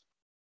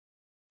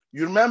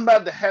 You remember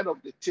the head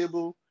of the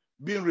table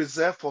being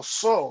reserved for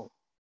Saul,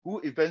 who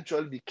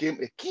eventually became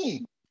a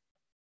king.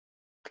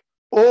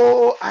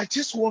 Oh, I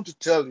just want to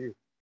tell you,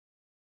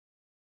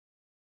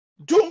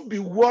 don't be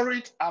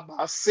worried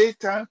about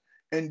Satan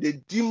and the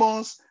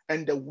demons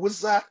and the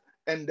wizard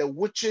and the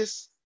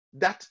witches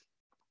that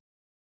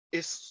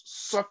is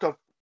sort of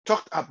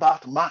talked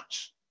about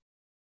much.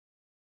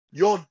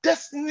 Your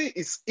destiny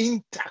is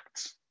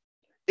intact,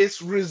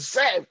 it's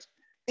reserved,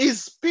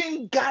 it's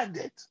being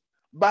guarded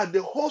by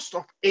the host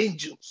of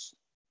angels.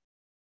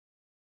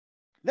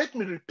 Let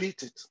me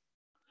repeat it.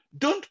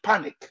 Don't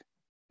panic.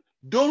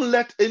 Don't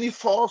let any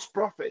false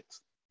prophet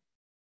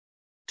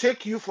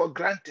take you for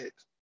granted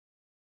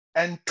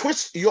and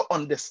twist your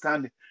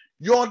understanding.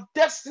 Your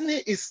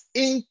destiny is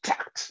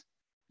intact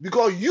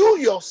because you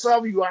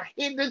yourself, you are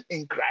hidden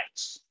in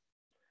Christ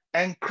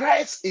and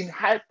Christ in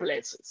high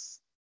places.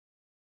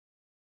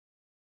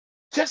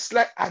 Just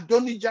like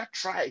Adonijah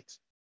tried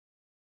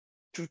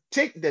to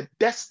take the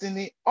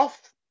destiny of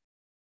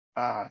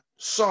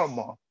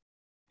Solomon,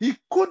 he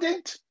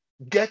couldn't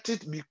get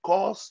it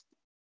because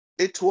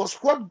it was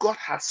what God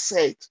has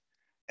said,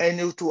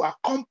 and to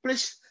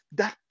accomplish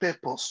that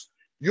purpose,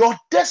 your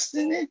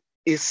destiny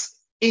is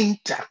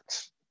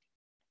intact.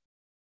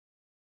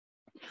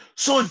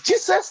 So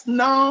Jesus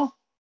now,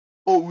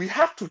 we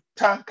have to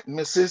thank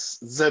Mrs.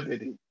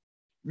 Zebedee.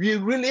 We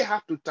really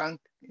have to thank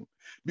him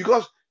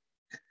because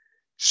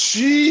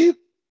she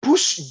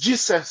pushed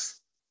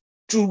Jesus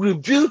to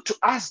reveal to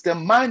us the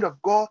mind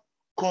of God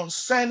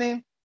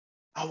concerning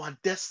our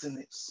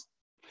destinies.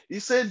 He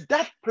said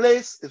that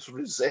place is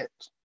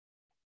reserved.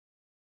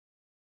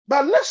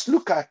 But let's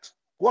look at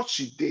what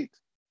she did.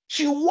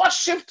 She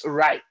worshipped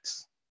right.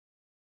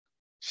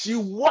 She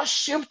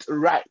worshipped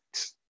right.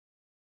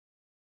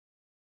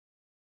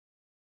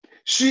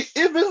 She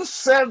even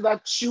said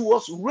that she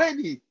was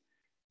ready,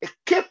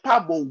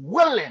 capable,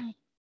 willing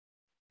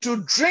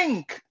to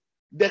drink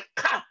the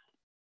cup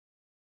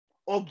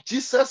of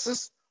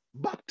Jesus's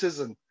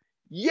baptism.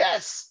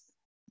 Yes,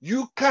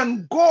 you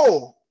can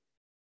go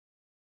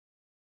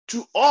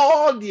to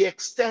all the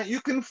extent.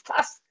 You can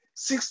fast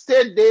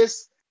 60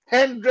 days,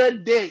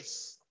 100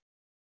 days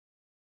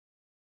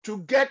to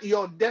get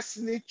your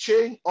destiny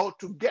changed or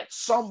to get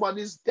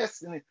somebody's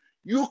destiny.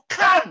 You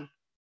can,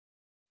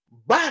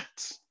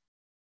 but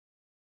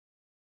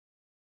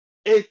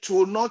it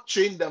will not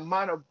change the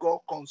mind of God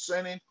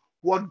concerning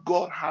what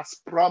God has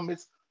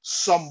promised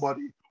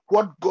somebody,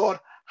 what God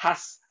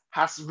has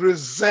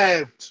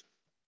reserved.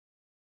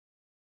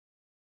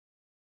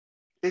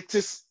 It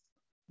is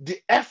the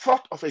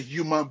effort of a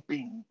human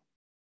being.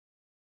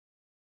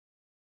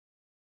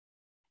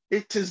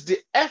 It is the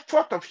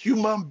effort of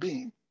human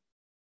being.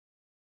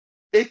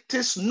 It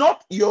is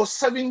not your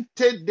 70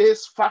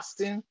 days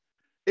fasting.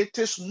 It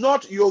is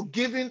not your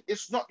giving.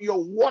 It's not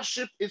your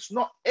worship. It's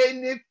not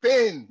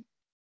anything.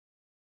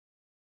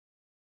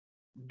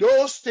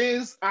 Those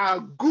things are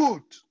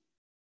good.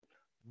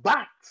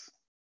 But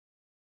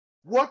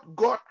what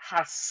God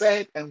has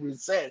said and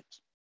reserved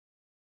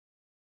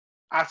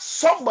as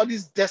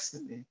somebody's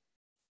destiny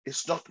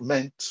is not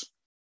meant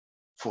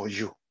for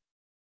you.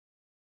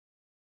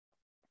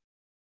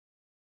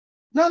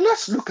 Now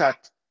let's look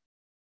at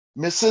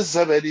Mrs.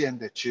 Zebedee and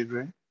the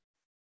children,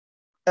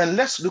 and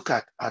let's look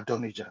at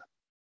Adonijah.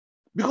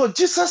 Because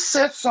Jesus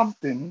said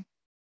something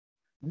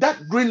that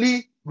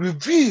really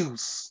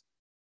reveals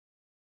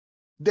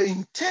the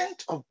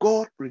intent of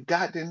God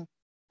regarding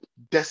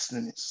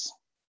destinies.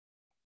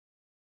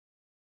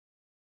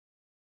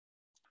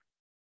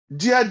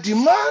 Their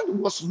demand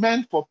was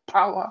meant for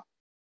power,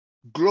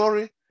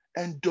 glory,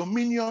 and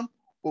dominion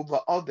over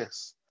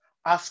others,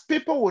 as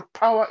people with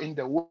power in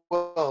the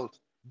world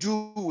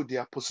do with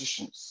their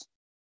positions.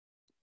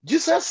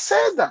 Jesus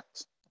said that.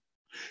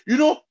 You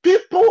know,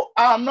 people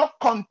are not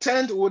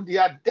content with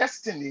their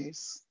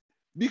destinies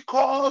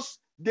because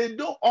they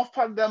don't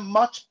offer them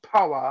much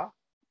power,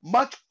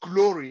 much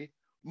glory,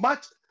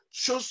 much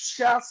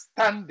social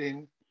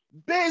standing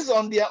based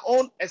on their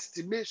own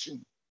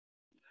estimation.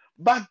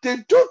 But they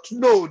don't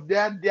know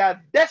that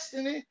their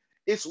destiny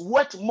is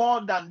worth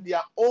more than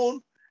their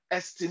own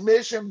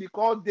estimation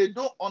because they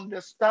don't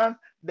understand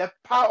the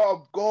power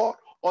of God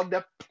or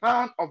the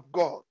plan of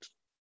God.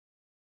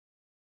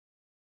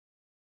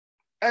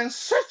 And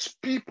such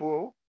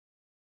people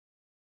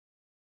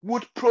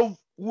would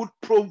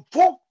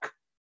provoke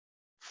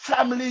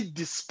family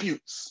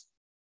disputes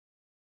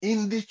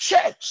in the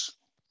church.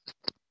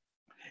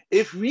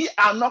 If we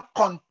are not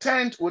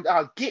content with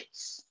our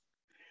gifts,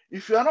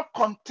 if we are not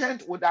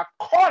content with our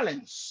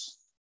callings,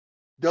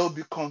 there will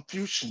be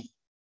confusion.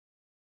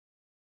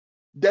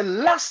 The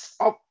lust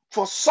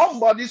for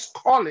somebody's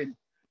calling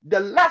the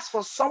lust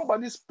for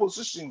somebody's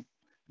position,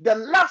 the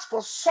lust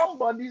for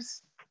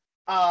somebody's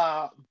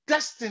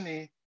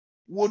destiny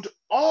would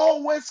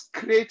always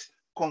create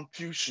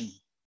confusion.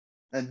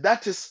 And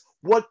that is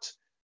what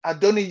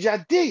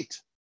Adonijah did.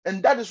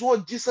 And that is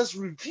what Jesus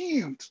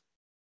revealed.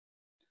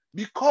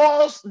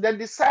 Because the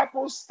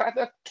disciples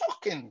started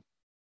talking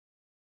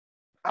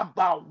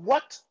about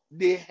what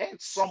they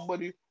heard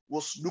somebody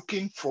was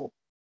looking for,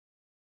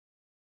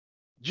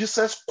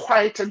 Jesus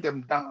quieted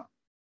them down.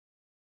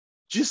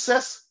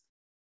 Jesus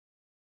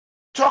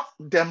talked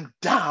them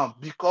down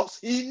because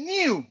he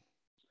knew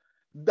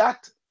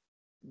that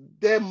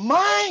the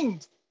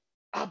mind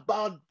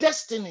about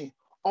destiny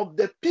of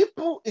the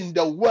people in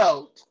the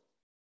world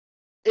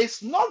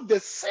is not the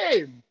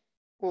same,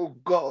 oh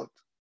God,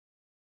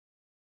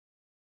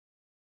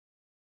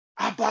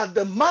 about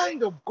the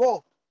mind of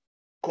God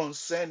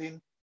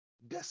concerning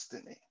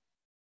destiny.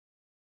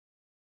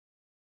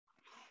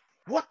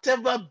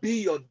 Whatever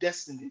be your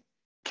destiny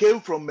came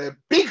from a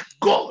big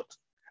God,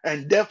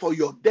 and therefore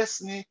your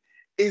destiny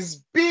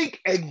is big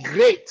and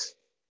great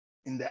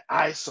in the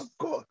eyes of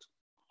God.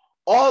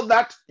 All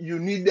that you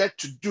needed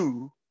to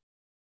do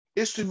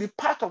is to be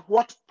part of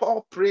what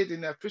Paul prayed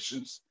in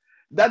Ephesians,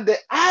 that the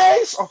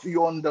eyes of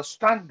your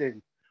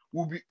understanding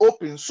will be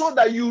open so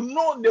that you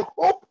know the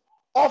hope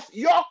of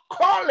your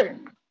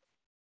calling.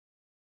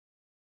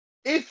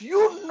 If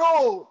you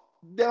know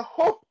the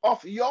hope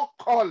of your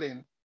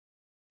calling,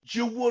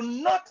 you will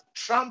not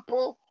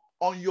trample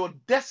on your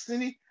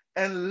destiny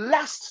and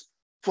lust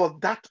for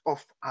that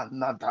of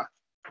another.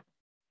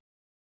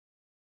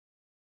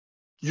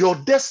 Your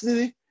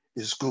destiny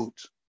is good.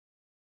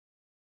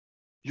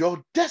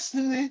 Your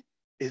destiny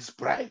is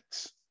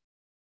bright.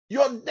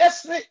 Your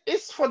destiny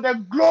is for the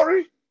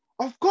glory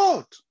of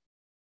God.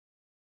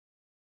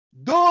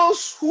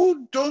 Those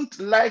who don't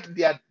like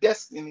their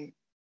destiny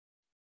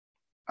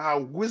are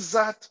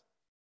wizards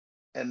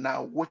and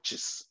are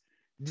witches.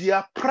 They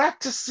are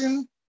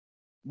practicing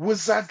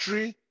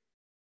wizardry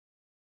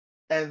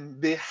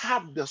and they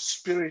have the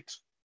spirit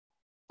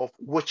of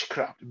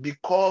witchcraft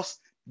because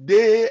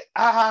they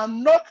are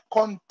not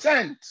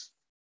content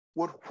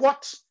with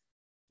what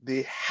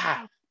they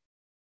have.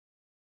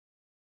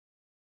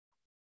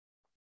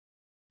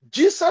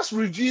 Jesus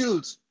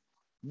revealed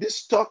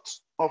this thought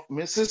of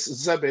Mrs.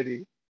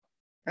 Zebedee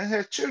and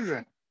her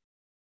children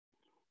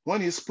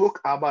when he spoke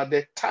about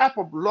the type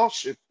of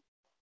lordship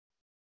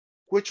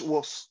which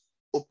was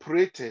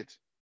operated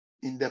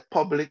in the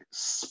public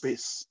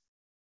space.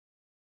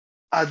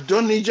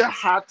 Adonijah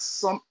had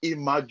some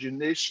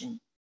imagination,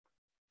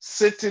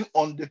 sitting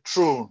on the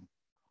throne,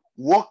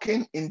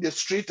 walking in the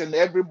street and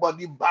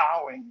everybody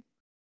bowing,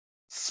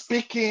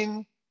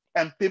 speaking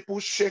and people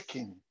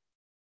shaking.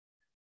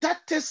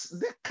 That is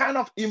the kind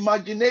of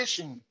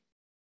imagination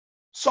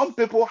some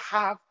people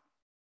have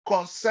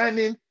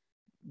concerning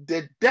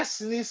the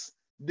destinies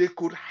they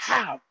could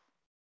have.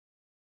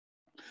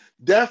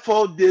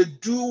 Therefore, they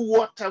do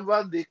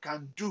whatever they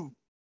can do,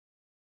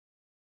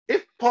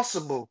 if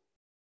possible,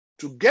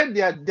 to get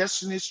their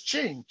destinies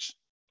changed,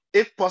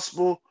 if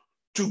possible,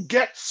 to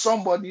get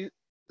somebody's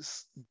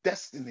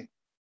destiny.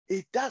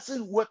 It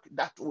doesn't work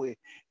that way.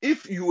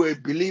 If you are a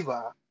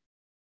believer,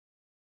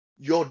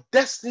 your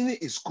destiny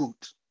is good.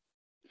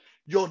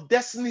 Your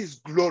destiny is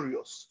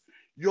glorious.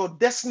 Your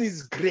destiny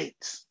is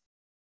great.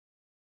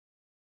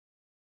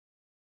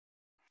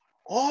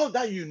 All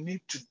that you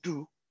need to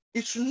do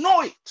is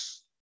know it,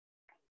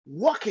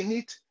 walk in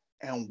it,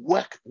 and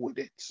work with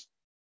it.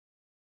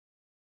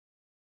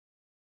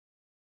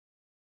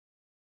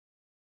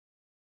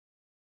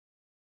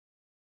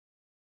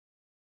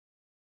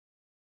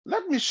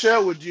 Let me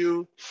share with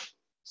you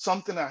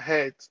something I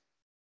heard.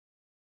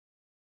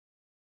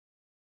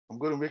 I'm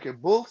going to make a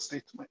bold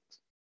statement.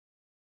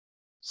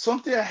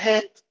 Something I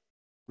heard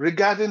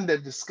regarding the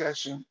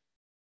discussion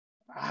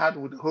I had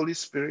with the Holy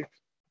Spirit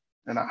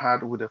and I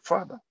had with the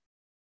Father.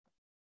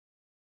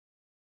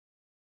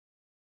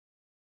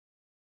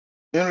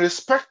 In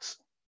respect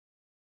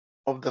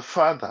of the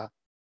Father,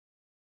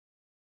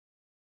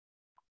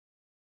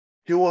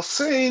 he was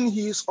saying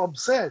he's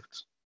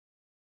observed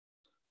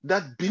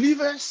that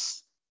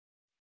believers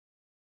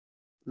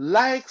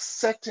like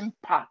certain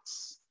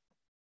parts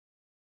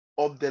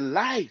of the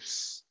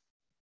lives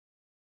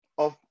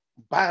of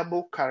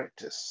Bible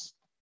characters.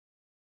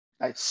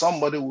 Like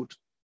somebody would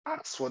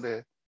ask for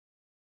the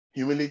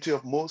humility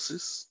of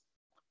Moses,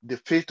 the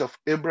faith of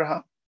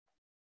Abraham,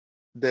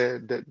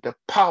 the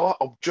power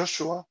of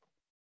Joshua,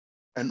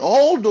 and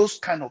all those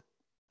kind of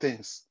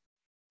things.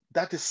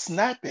 That is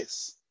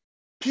snipers,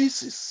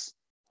 pieces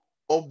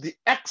of the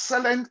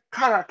excellent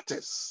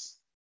characters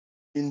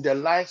in the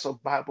lives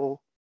of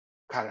Bible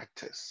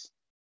characters.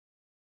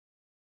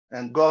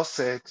 And God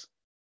said,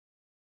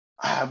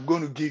 I am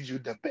going to give you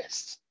the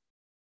best.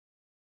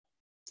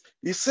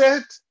 He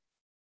said,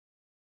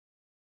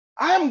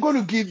 I am going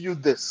to give you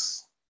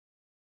this.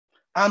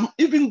 I'm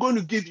even going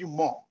to give you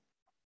more.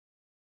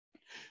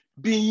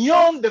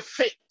 Beyond the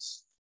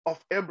faith of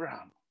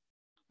Abraham,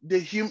 the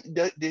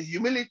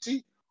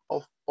humility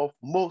of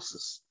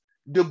Moses,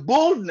 the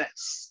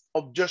boldness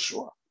of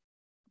Joshua,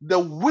 the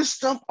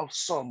wisdom of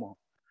Solomon.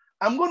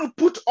 I'm going to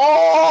put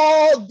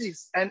all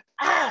this and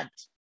add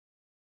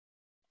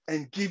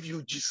and give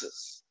you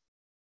Jesus.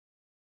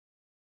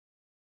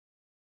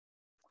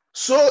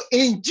 So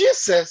in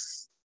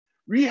Jesus,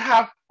 we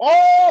have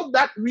all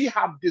that we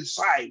have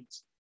desired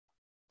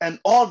and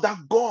all that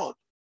God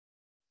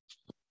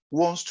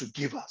wants to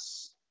give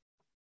us.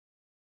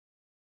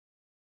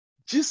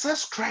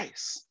 Jesus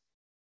Christ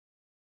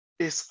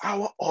is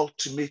our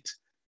ultimate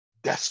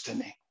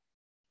destiny.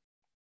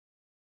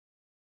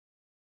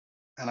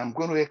 And I'm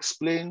going to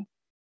explain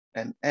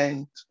and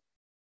end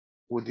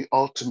with the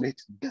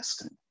ultimate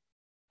destiny.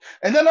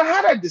 And then I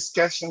had a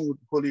discussion with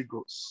Holy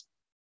Ghost.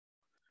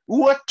 We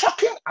were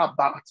talking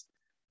about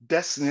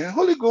destiny, and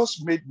Holy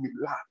Ghost made me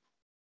laugh.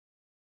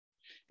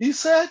 He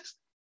said,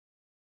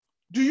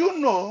 do you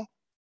know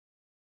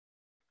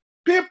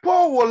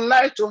people would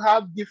like to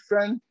have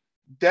different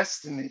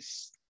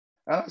destinies?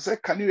 And I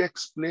said, can you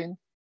explain?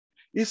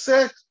 He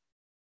said,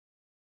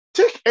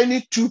 take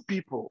any two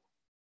people.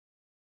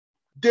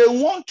 They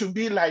want to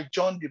be like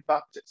John the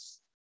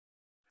Baptist.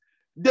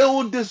 They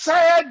will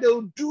desire, they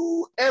will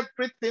do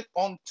everything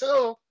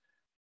until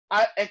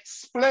I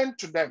explain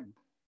to them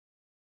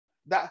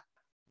that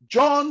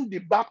John the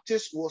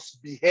Baptist was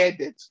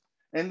beheaded.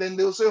 And then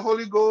they'll say,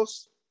 Holy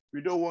Ghost,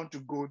 we don't want to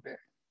go there.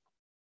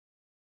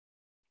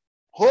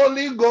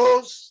 Holy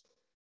Ghost,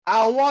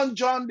 I want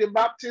John the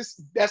Baptist's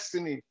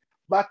destiny,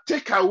 but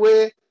take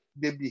away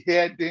the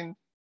beheading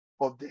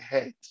of the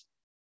head.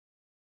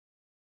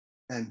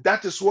 And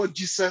that is what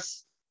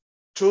Jesus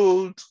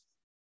told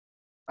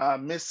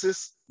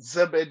Mrs.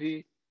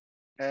 Zebedee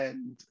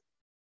and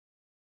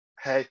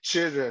her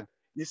children.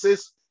 He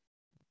says,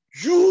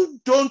 you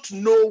don't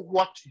know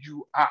what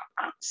you are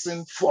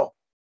asking for.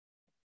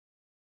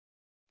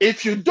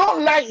 If you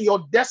don't like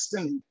your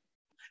destiny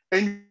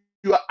and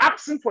you are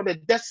asking for the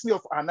destiny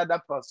of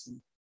another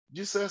person,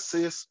 Jesus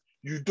says,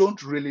 you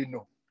don't really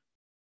know.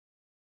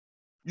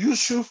 You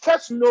should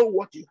first know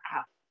what you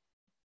have.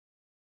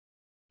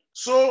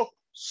 So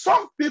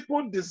some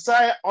people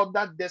desire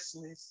other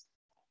destinies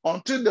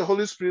until the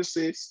Holy Spirit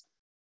says,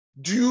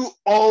 do you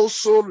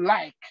also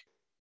like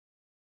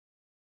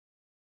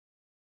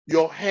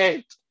your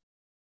head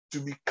to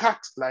be cut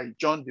like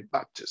John the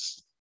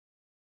Baptist?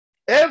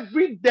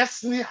 Every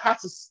destiny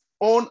has its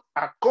own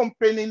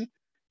accompanying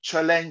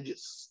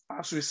challenges.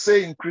 As we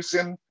say in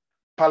Christian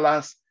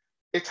parlance,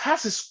 it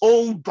has its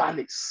own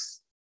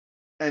valleys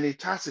and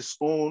it has its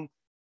own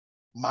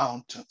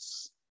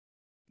mountains.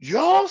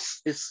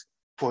 Yours is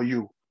for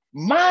you.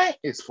 Mine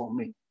is for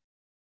me.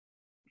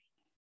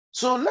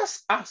 So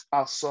let's ask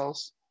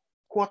ourselves,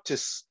 what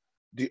is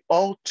the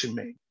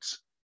ultimate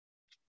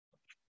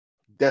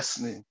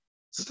destiny?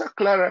 Sister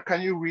Clara,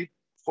 can you read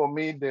for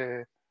me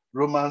the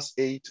Romans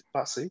 8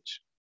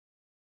 passage?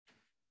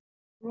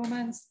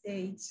 Romans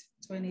 8,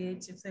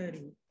 28 to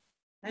 30.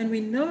 And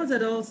we know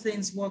that all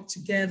things work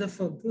together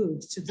for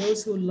good to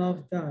those who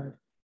love God,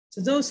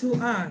 to those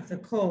who are the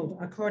called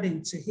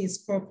according to his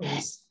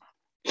purpose.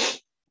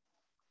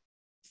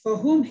 For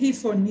whom he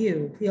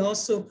foreknew, he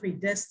also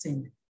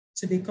predestined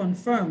to be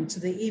conformed to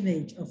the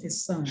image of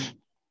his Son,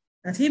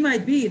 that he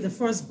might be the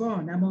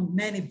firstborn among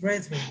many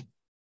brethren.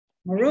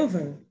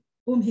 Moreover,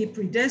 whom he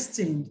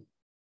predestined,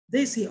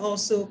 this he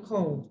also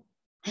called.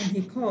 Whom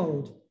he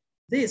called,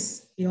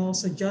 this he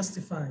also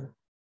justified.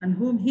 And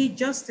whom he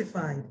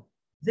justified,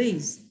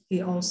 this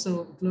he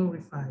also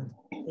glorified.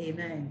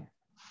 Amen.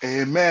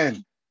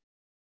 Amen.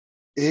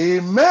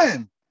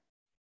 Amen.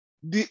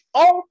 The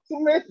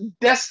ultimate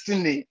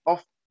destiny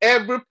of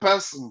every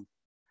person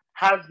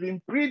has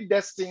been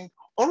predestined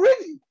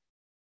already.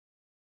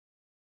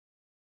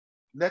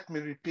 Let me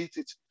repeat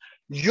it.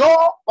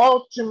 Your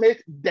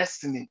ultimate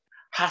destiny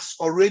has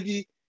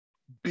already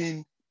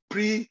been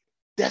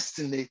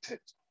predestinated.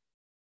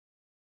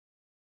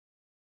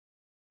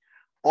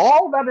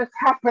 All that is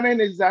happening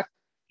is that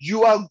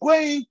you are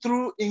going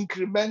through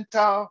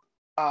incremental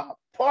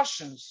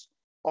portions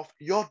of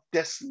your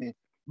destiny.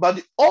 But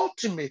the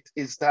ultimate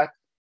is that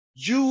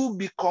you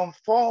be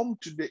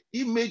conformed to the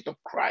image of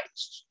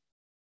Christ.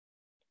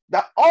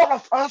 That all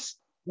of us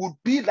would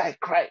be like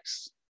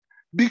Christ.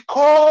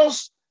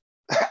 Because,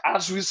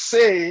 as we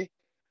say,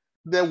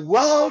 the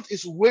world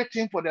is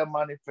waiting for the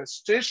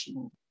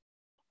manifestation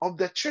of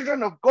the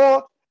children of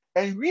God,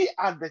 and we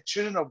are the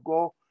children of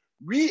God.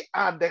 We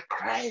are the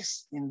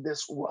Christ in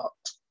this world.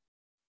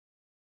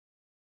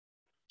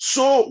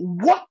 So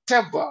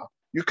whatever,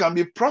 you can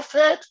be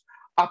prophet,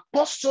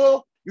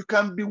 apostle, you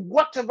can be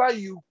whatever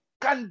you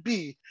can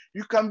be.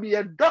 You can be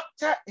a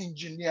doctor,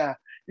 engineer.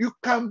 You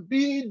can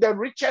be the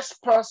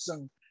richest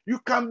person. You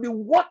can be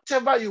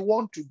whatever you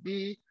want to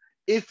be.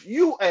 If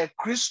you are a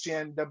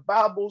Christian, the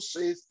Bible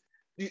says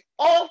the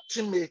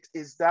ultimate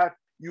is that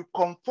you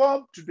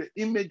conform to the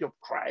image of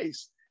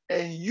Christ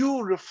and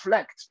you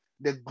reflect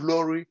the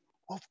glory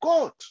of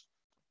God.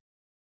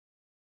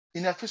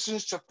 In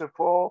Ephesians chapter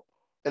 4,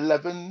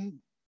 11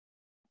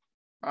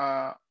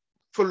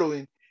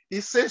 following,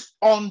 it says,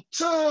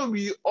 until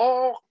we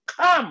all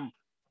come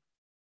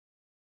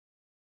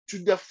to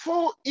the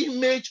full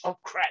image of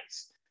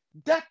Christ.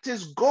 That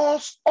is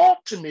God's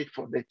ultimate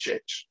for the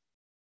church.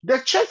 The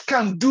church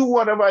can do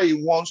whatever it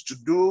wants to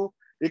do.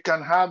 It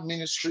can have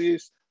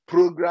ministries,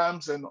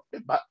 programs,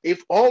 but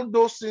if all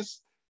those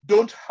things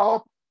don't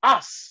help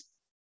us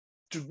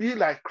to be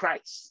like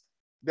Christ,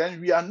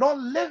 then we are not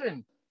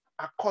living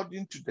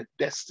according to the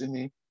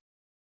destiny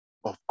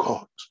of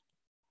God.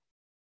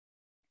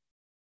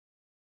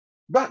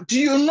 But do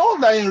you know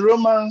that in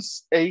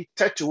Romans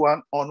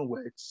 8:31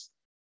 onwards,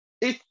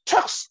 it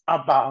talks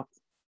about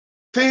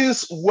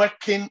things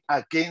working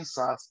against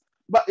us,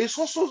 but it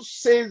also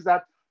says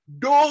that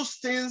those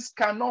things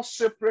cannot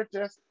separate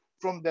us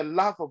from the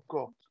love of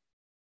God.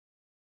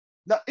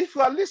 Now, if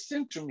you are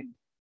listening to me,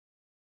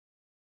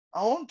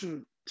 I want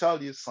to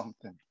tell you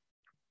something.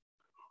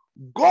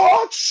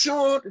 God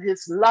showed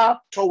his love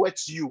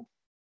towards you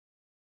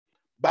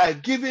by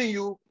giving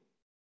you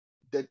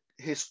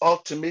his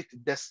ultimate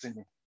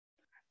destiny.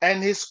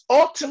 And his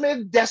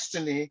ultimate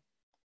destiny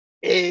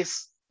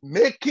is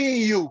making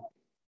you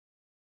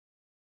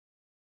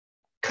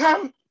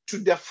come to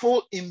the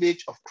full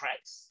image of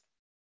Christ.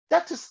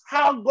 That is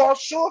how God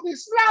showed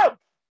his love.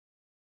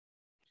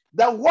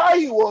 That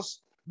while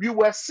we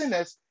were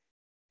sinners,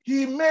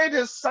 he made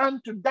his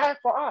son to die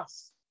for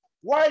us.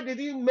 Why did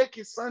he make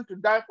his son to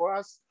die for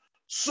us?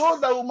 So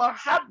that we might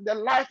have the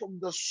life of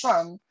the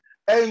son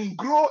and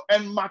grow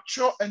and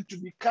mature and to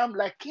become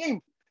like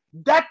him.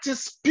 That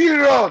is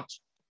period.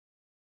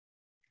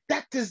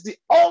 That is the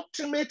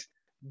ultimate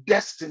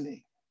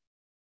destiny.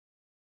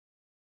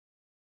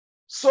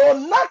 So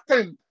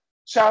nothing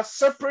shall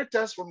separate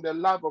us from the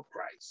love of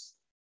Christ.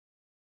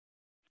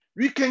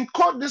 We can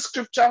quote this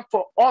scripture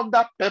for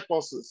other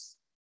purposes,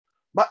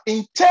 but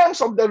in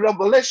terms of the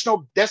revelation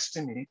of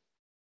destiny,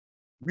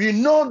 we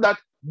know that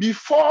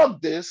before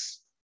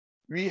this,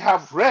 we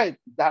have read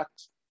that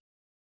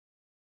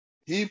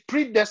he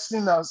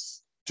predestined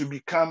us to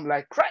become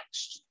like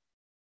Christ.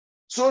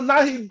 So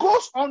now he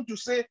goes on to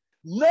say,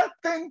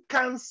 nothing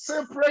can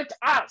separate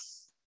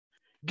us,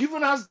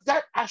 giving us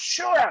that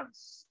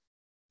assurance.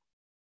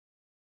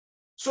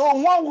 So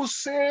one will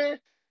say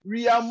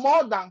we are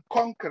more than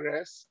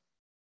conquerors.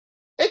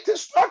 It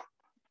is not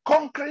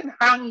conquering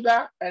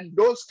hunger and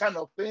those kind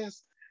of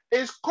things.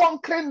 It's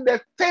conquering the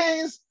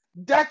things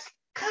that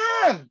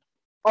can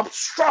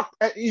obstruct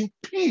and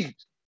impede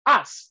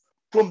us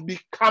from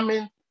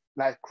becoming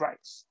like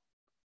Christ.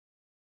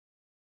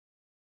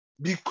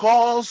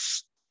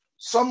 Because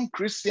some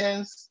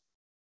Christians,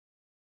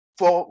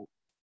 for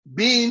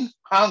being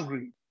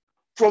hungry,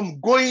 from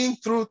going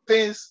through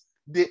things,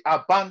 they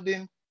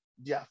abandon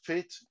their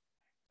faith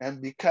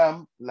and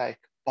become like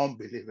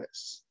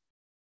unbelievers.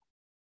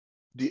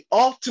 The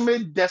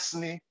ultimate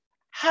destiny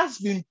has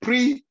been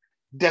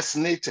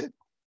predestinated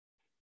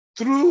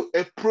through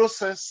a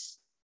process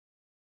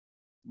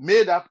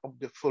made up of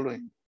the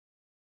following.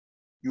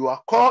 You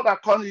are called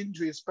according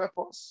to his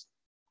purpose.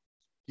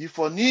 He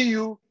foreknew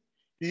you.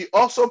 He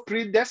also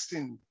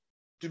predestined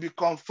to be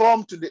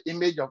conformed to the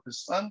image of his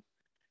son.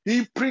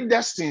 He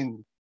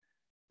predestined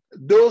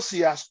those he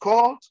has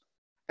called,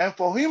 and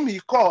for him he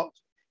called,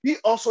 he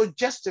also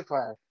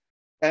justified.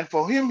 And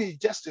for him he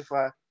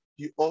justified,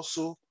 he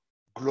also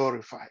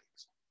glorified.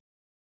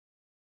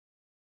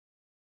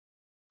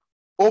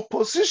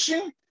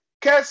 Opposition,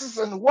 curses,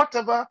 and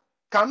whatever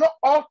cannot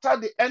alter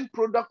the end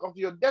product of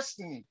your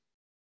destiny.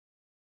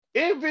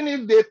 Even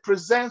if they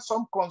present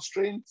some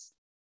constraints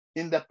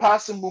in the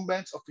passing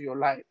moments of your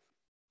life,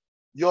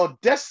 your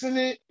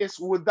destiny is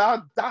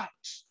without doubt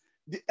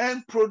the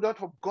end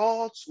product of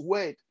God's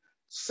word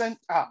sent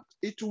out.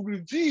 It will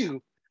reveal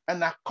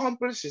and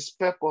accomplish his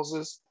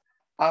purposes,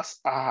 as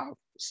I have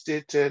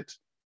stated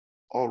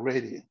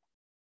already.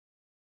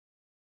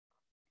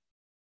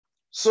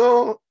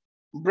 So,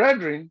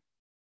 brethren,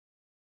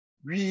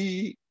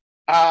 we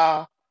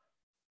are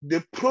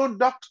the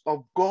product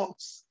of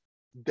God's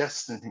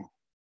destiny.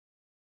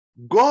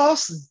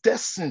 God's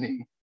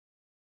destiny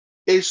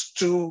is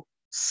to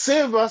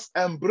save us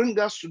and bring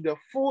us to the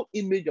full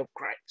image of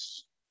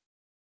Christ.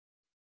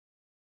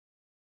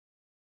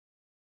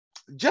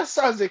 Just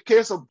as the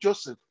case of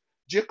Joseph,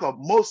 Jacob,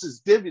 Moses,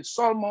 David,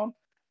 Solomon,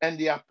 and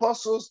the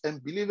apostles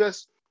and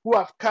believers who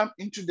have come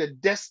into the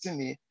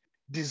destiny,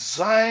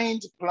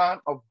 designed plan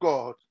of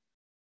God.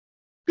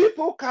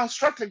 People can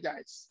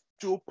strategize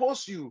to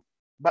oppose you,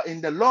 but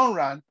in the long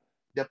run,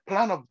 the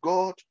plan of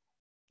God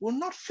will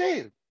not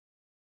fail.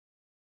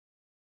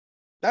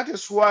 That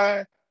is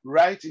why,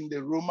 right in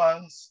the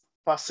Romans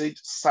passage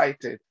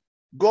cited,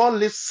 God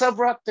lists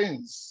several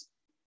things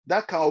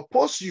that can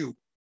oppose you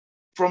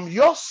from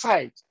your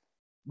side,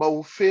 but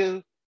will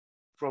fail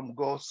from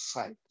God's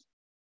side.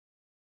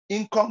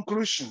 In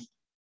conclusion,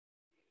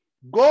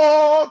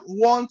 God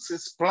wants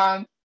his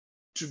plan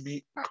to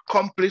be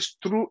accomplished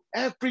through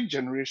every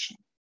generation.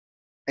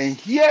 And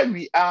here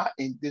we are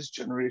in this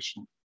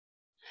generation.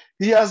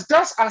 He has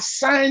just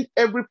assigned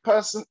every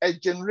person a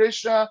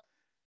generational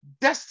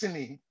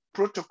destiny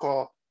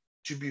protocol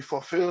to be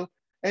fulfilled.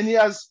 And he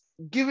has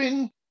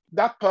given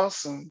that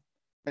person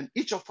and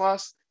each of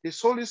us his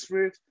Holy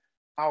Spirit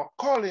our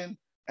calling,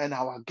 and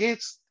our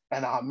gifts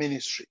and our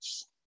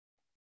ministries.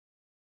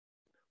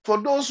 For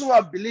those who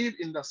have believed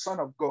in the Son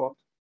of God,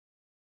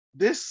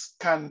 this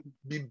can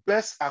be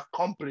best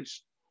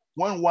accomplished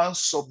when one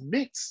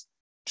submits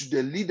to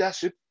the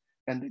leadership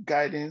and the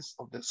guidance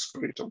of the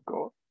Spirit of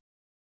God.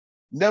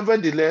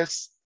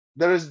 Nevertheless,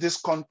 there is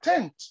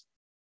discontent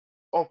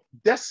of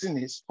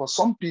destinies for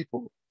some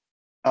people,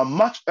 and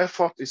much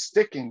effort is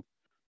taken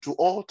to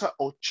alter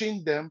or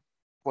change them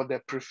for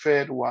the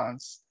preferred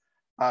ones,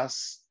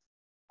 as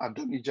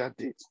Adonijah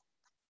did.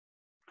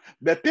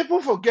 But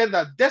people forget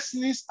that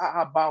destinies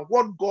are about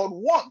what God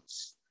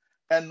wants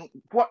and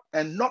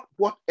not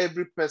what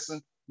every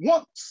person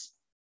wants.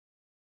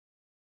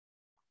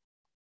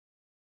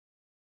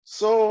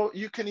 So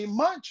you can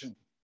imagine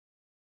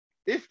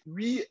if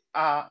we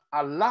are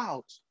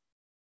allowed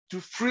to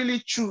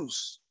freely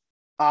choose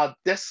our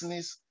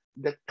destinies,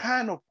 the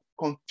kind of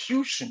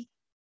confusion,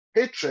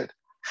 hatred,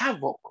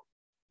 havoc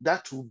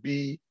that will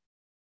be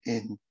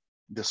in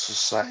the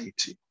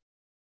society.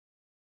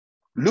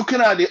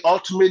 Looking at the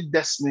ultimate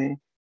destiny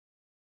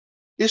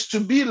is to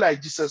be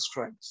like Jesus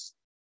Christ.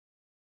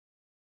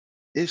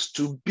 Is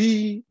to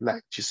be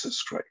like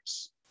Jesus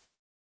Christ.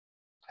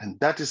 And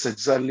that is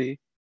exactly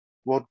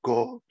what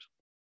God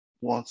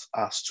wants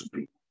us to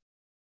be.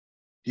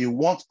 He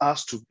wants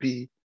us to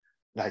be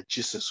like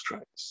Jesus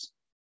Christ.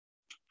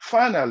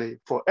 Finally,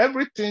 for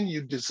everything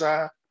you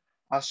desire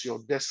as your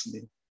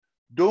destiny,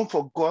 don't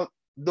forget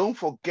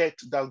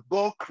that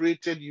God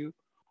created you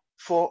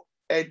for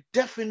a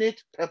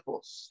definite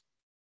purpose.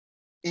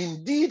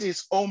 Indeed,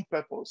 his own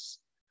purpose.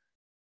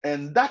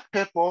 And that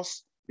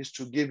purpose is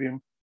to give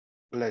him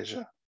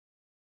pleasure.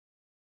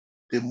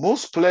 The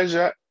most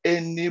pleasure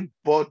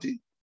anybody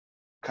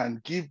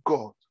can give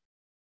God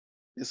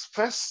is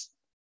first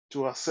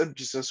to accept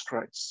Jesus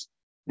Christ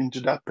into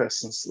that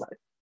person's life.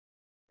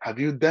 Have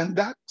you done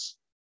that?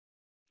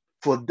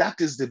 For that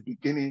is the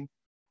beginning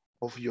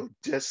of your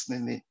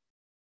destiny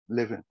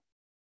living.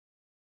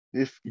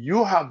 If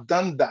you have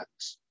done that,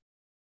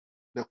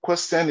 the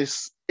question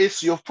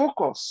is your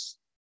focus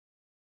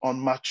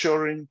on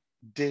maturing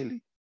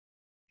daily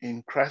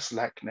in Christ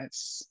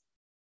likeness,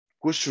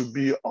 which should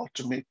be your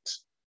ultimate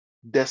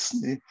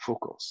destiny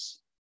focus.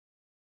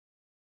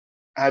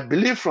 I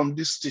believe from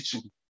this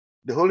teaching,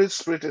 the Holy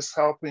Spirit is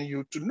helping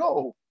you to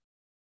know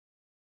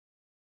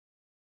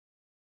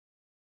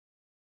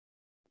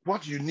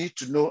what you need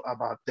to know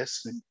about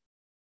destiny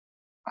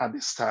at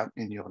this time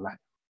in your life.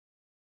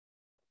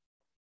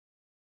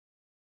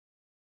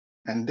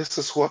 And this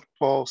is what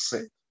Paul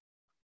said.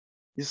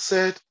 He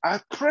said,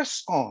 I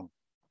press on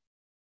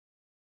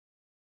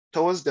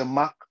towards the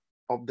mark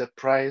of the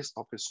prize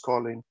of his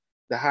calling,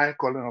 the high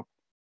calling of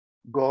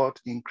God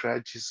in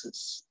Christ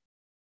Jesus.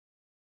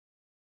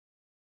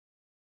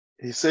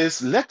 He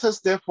says, let us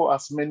therefore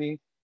as many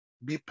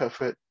be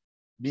perfect,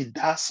 be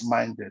thus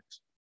minded.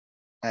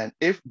 And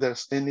if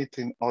there's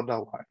anything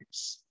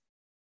otherwise,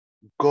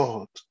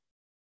 God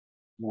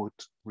would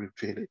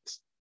reveal it.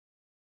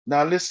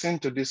 Now listen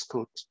to this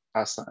quote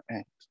as I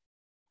end.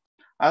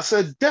 I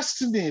said,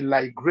 destiny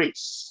like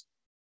grace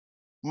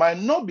might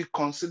not be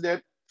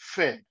considered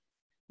fair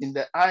in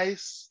the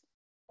eyes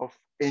of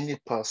any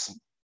person.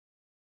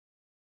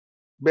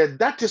 But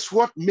that is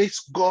what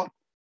makes God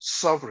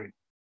sovereign.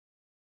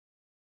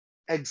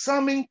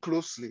 Examine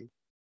closely.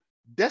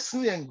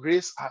 Destiny and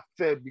grace are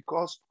fair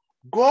because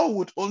God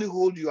would only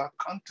hold you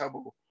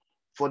accountable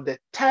for the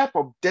type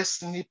of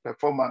destiny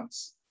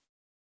performance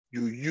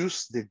you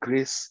use the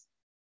grace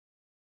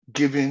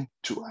given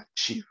to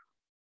achieve.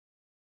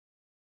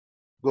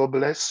 God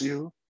bless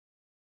you,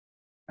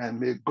 and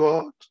may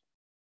God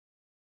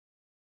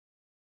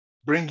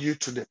bring you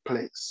to the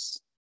place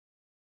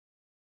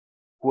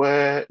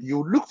where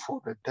you look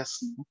for the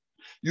destiny.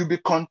 You'll be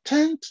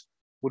content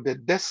with the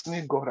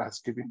destiny God has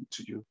given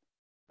to you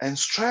and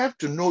strive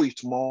to know it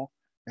more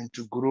and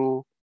to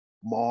grow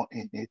more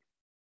in it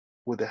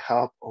with the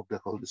help of the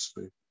Holy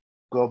Spirit.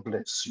 God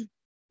bless you.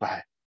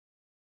 Bye.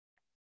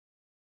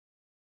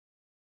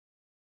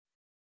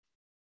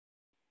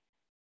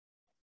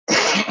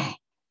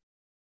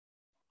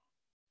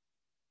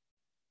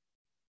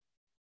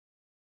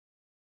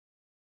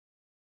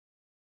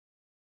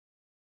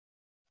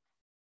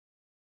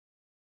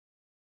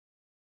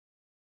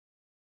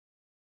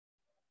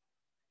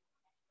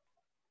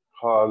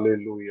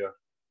 Hallelujah.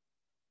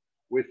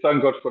 We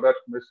thank God for that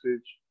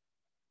message.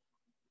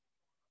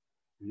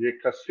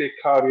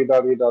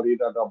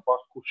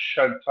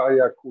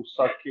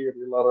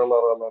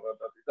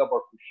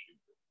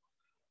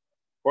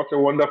 What a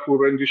wonderful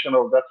rendition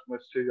of that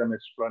message and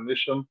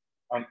explanation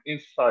and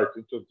insight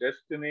into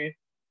destiny.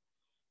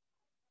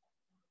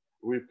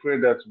 We pray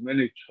that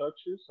many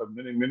churches and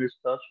many ministers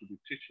will be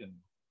teaching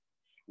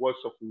words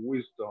of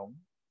wisdom,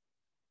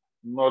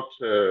 not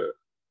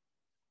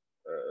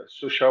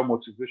social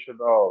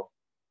motivational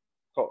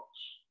thoughts,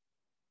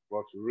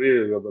 but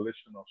real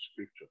revelation of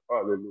Scripture.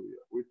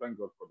 Hallelujah. We thank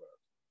God for that.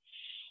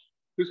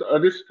 Please,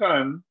 at this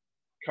time,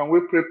 can we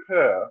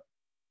prepare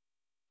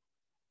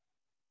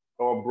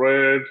our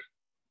bread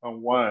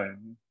and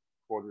wine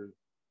for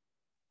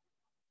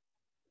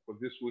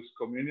this week's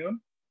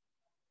communion.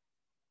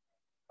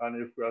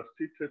 And if we are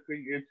still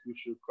taking it, we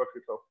should cut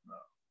it off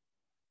now.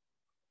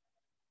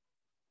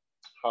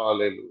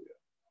 Hallelujah.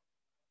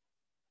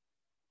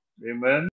 Amen.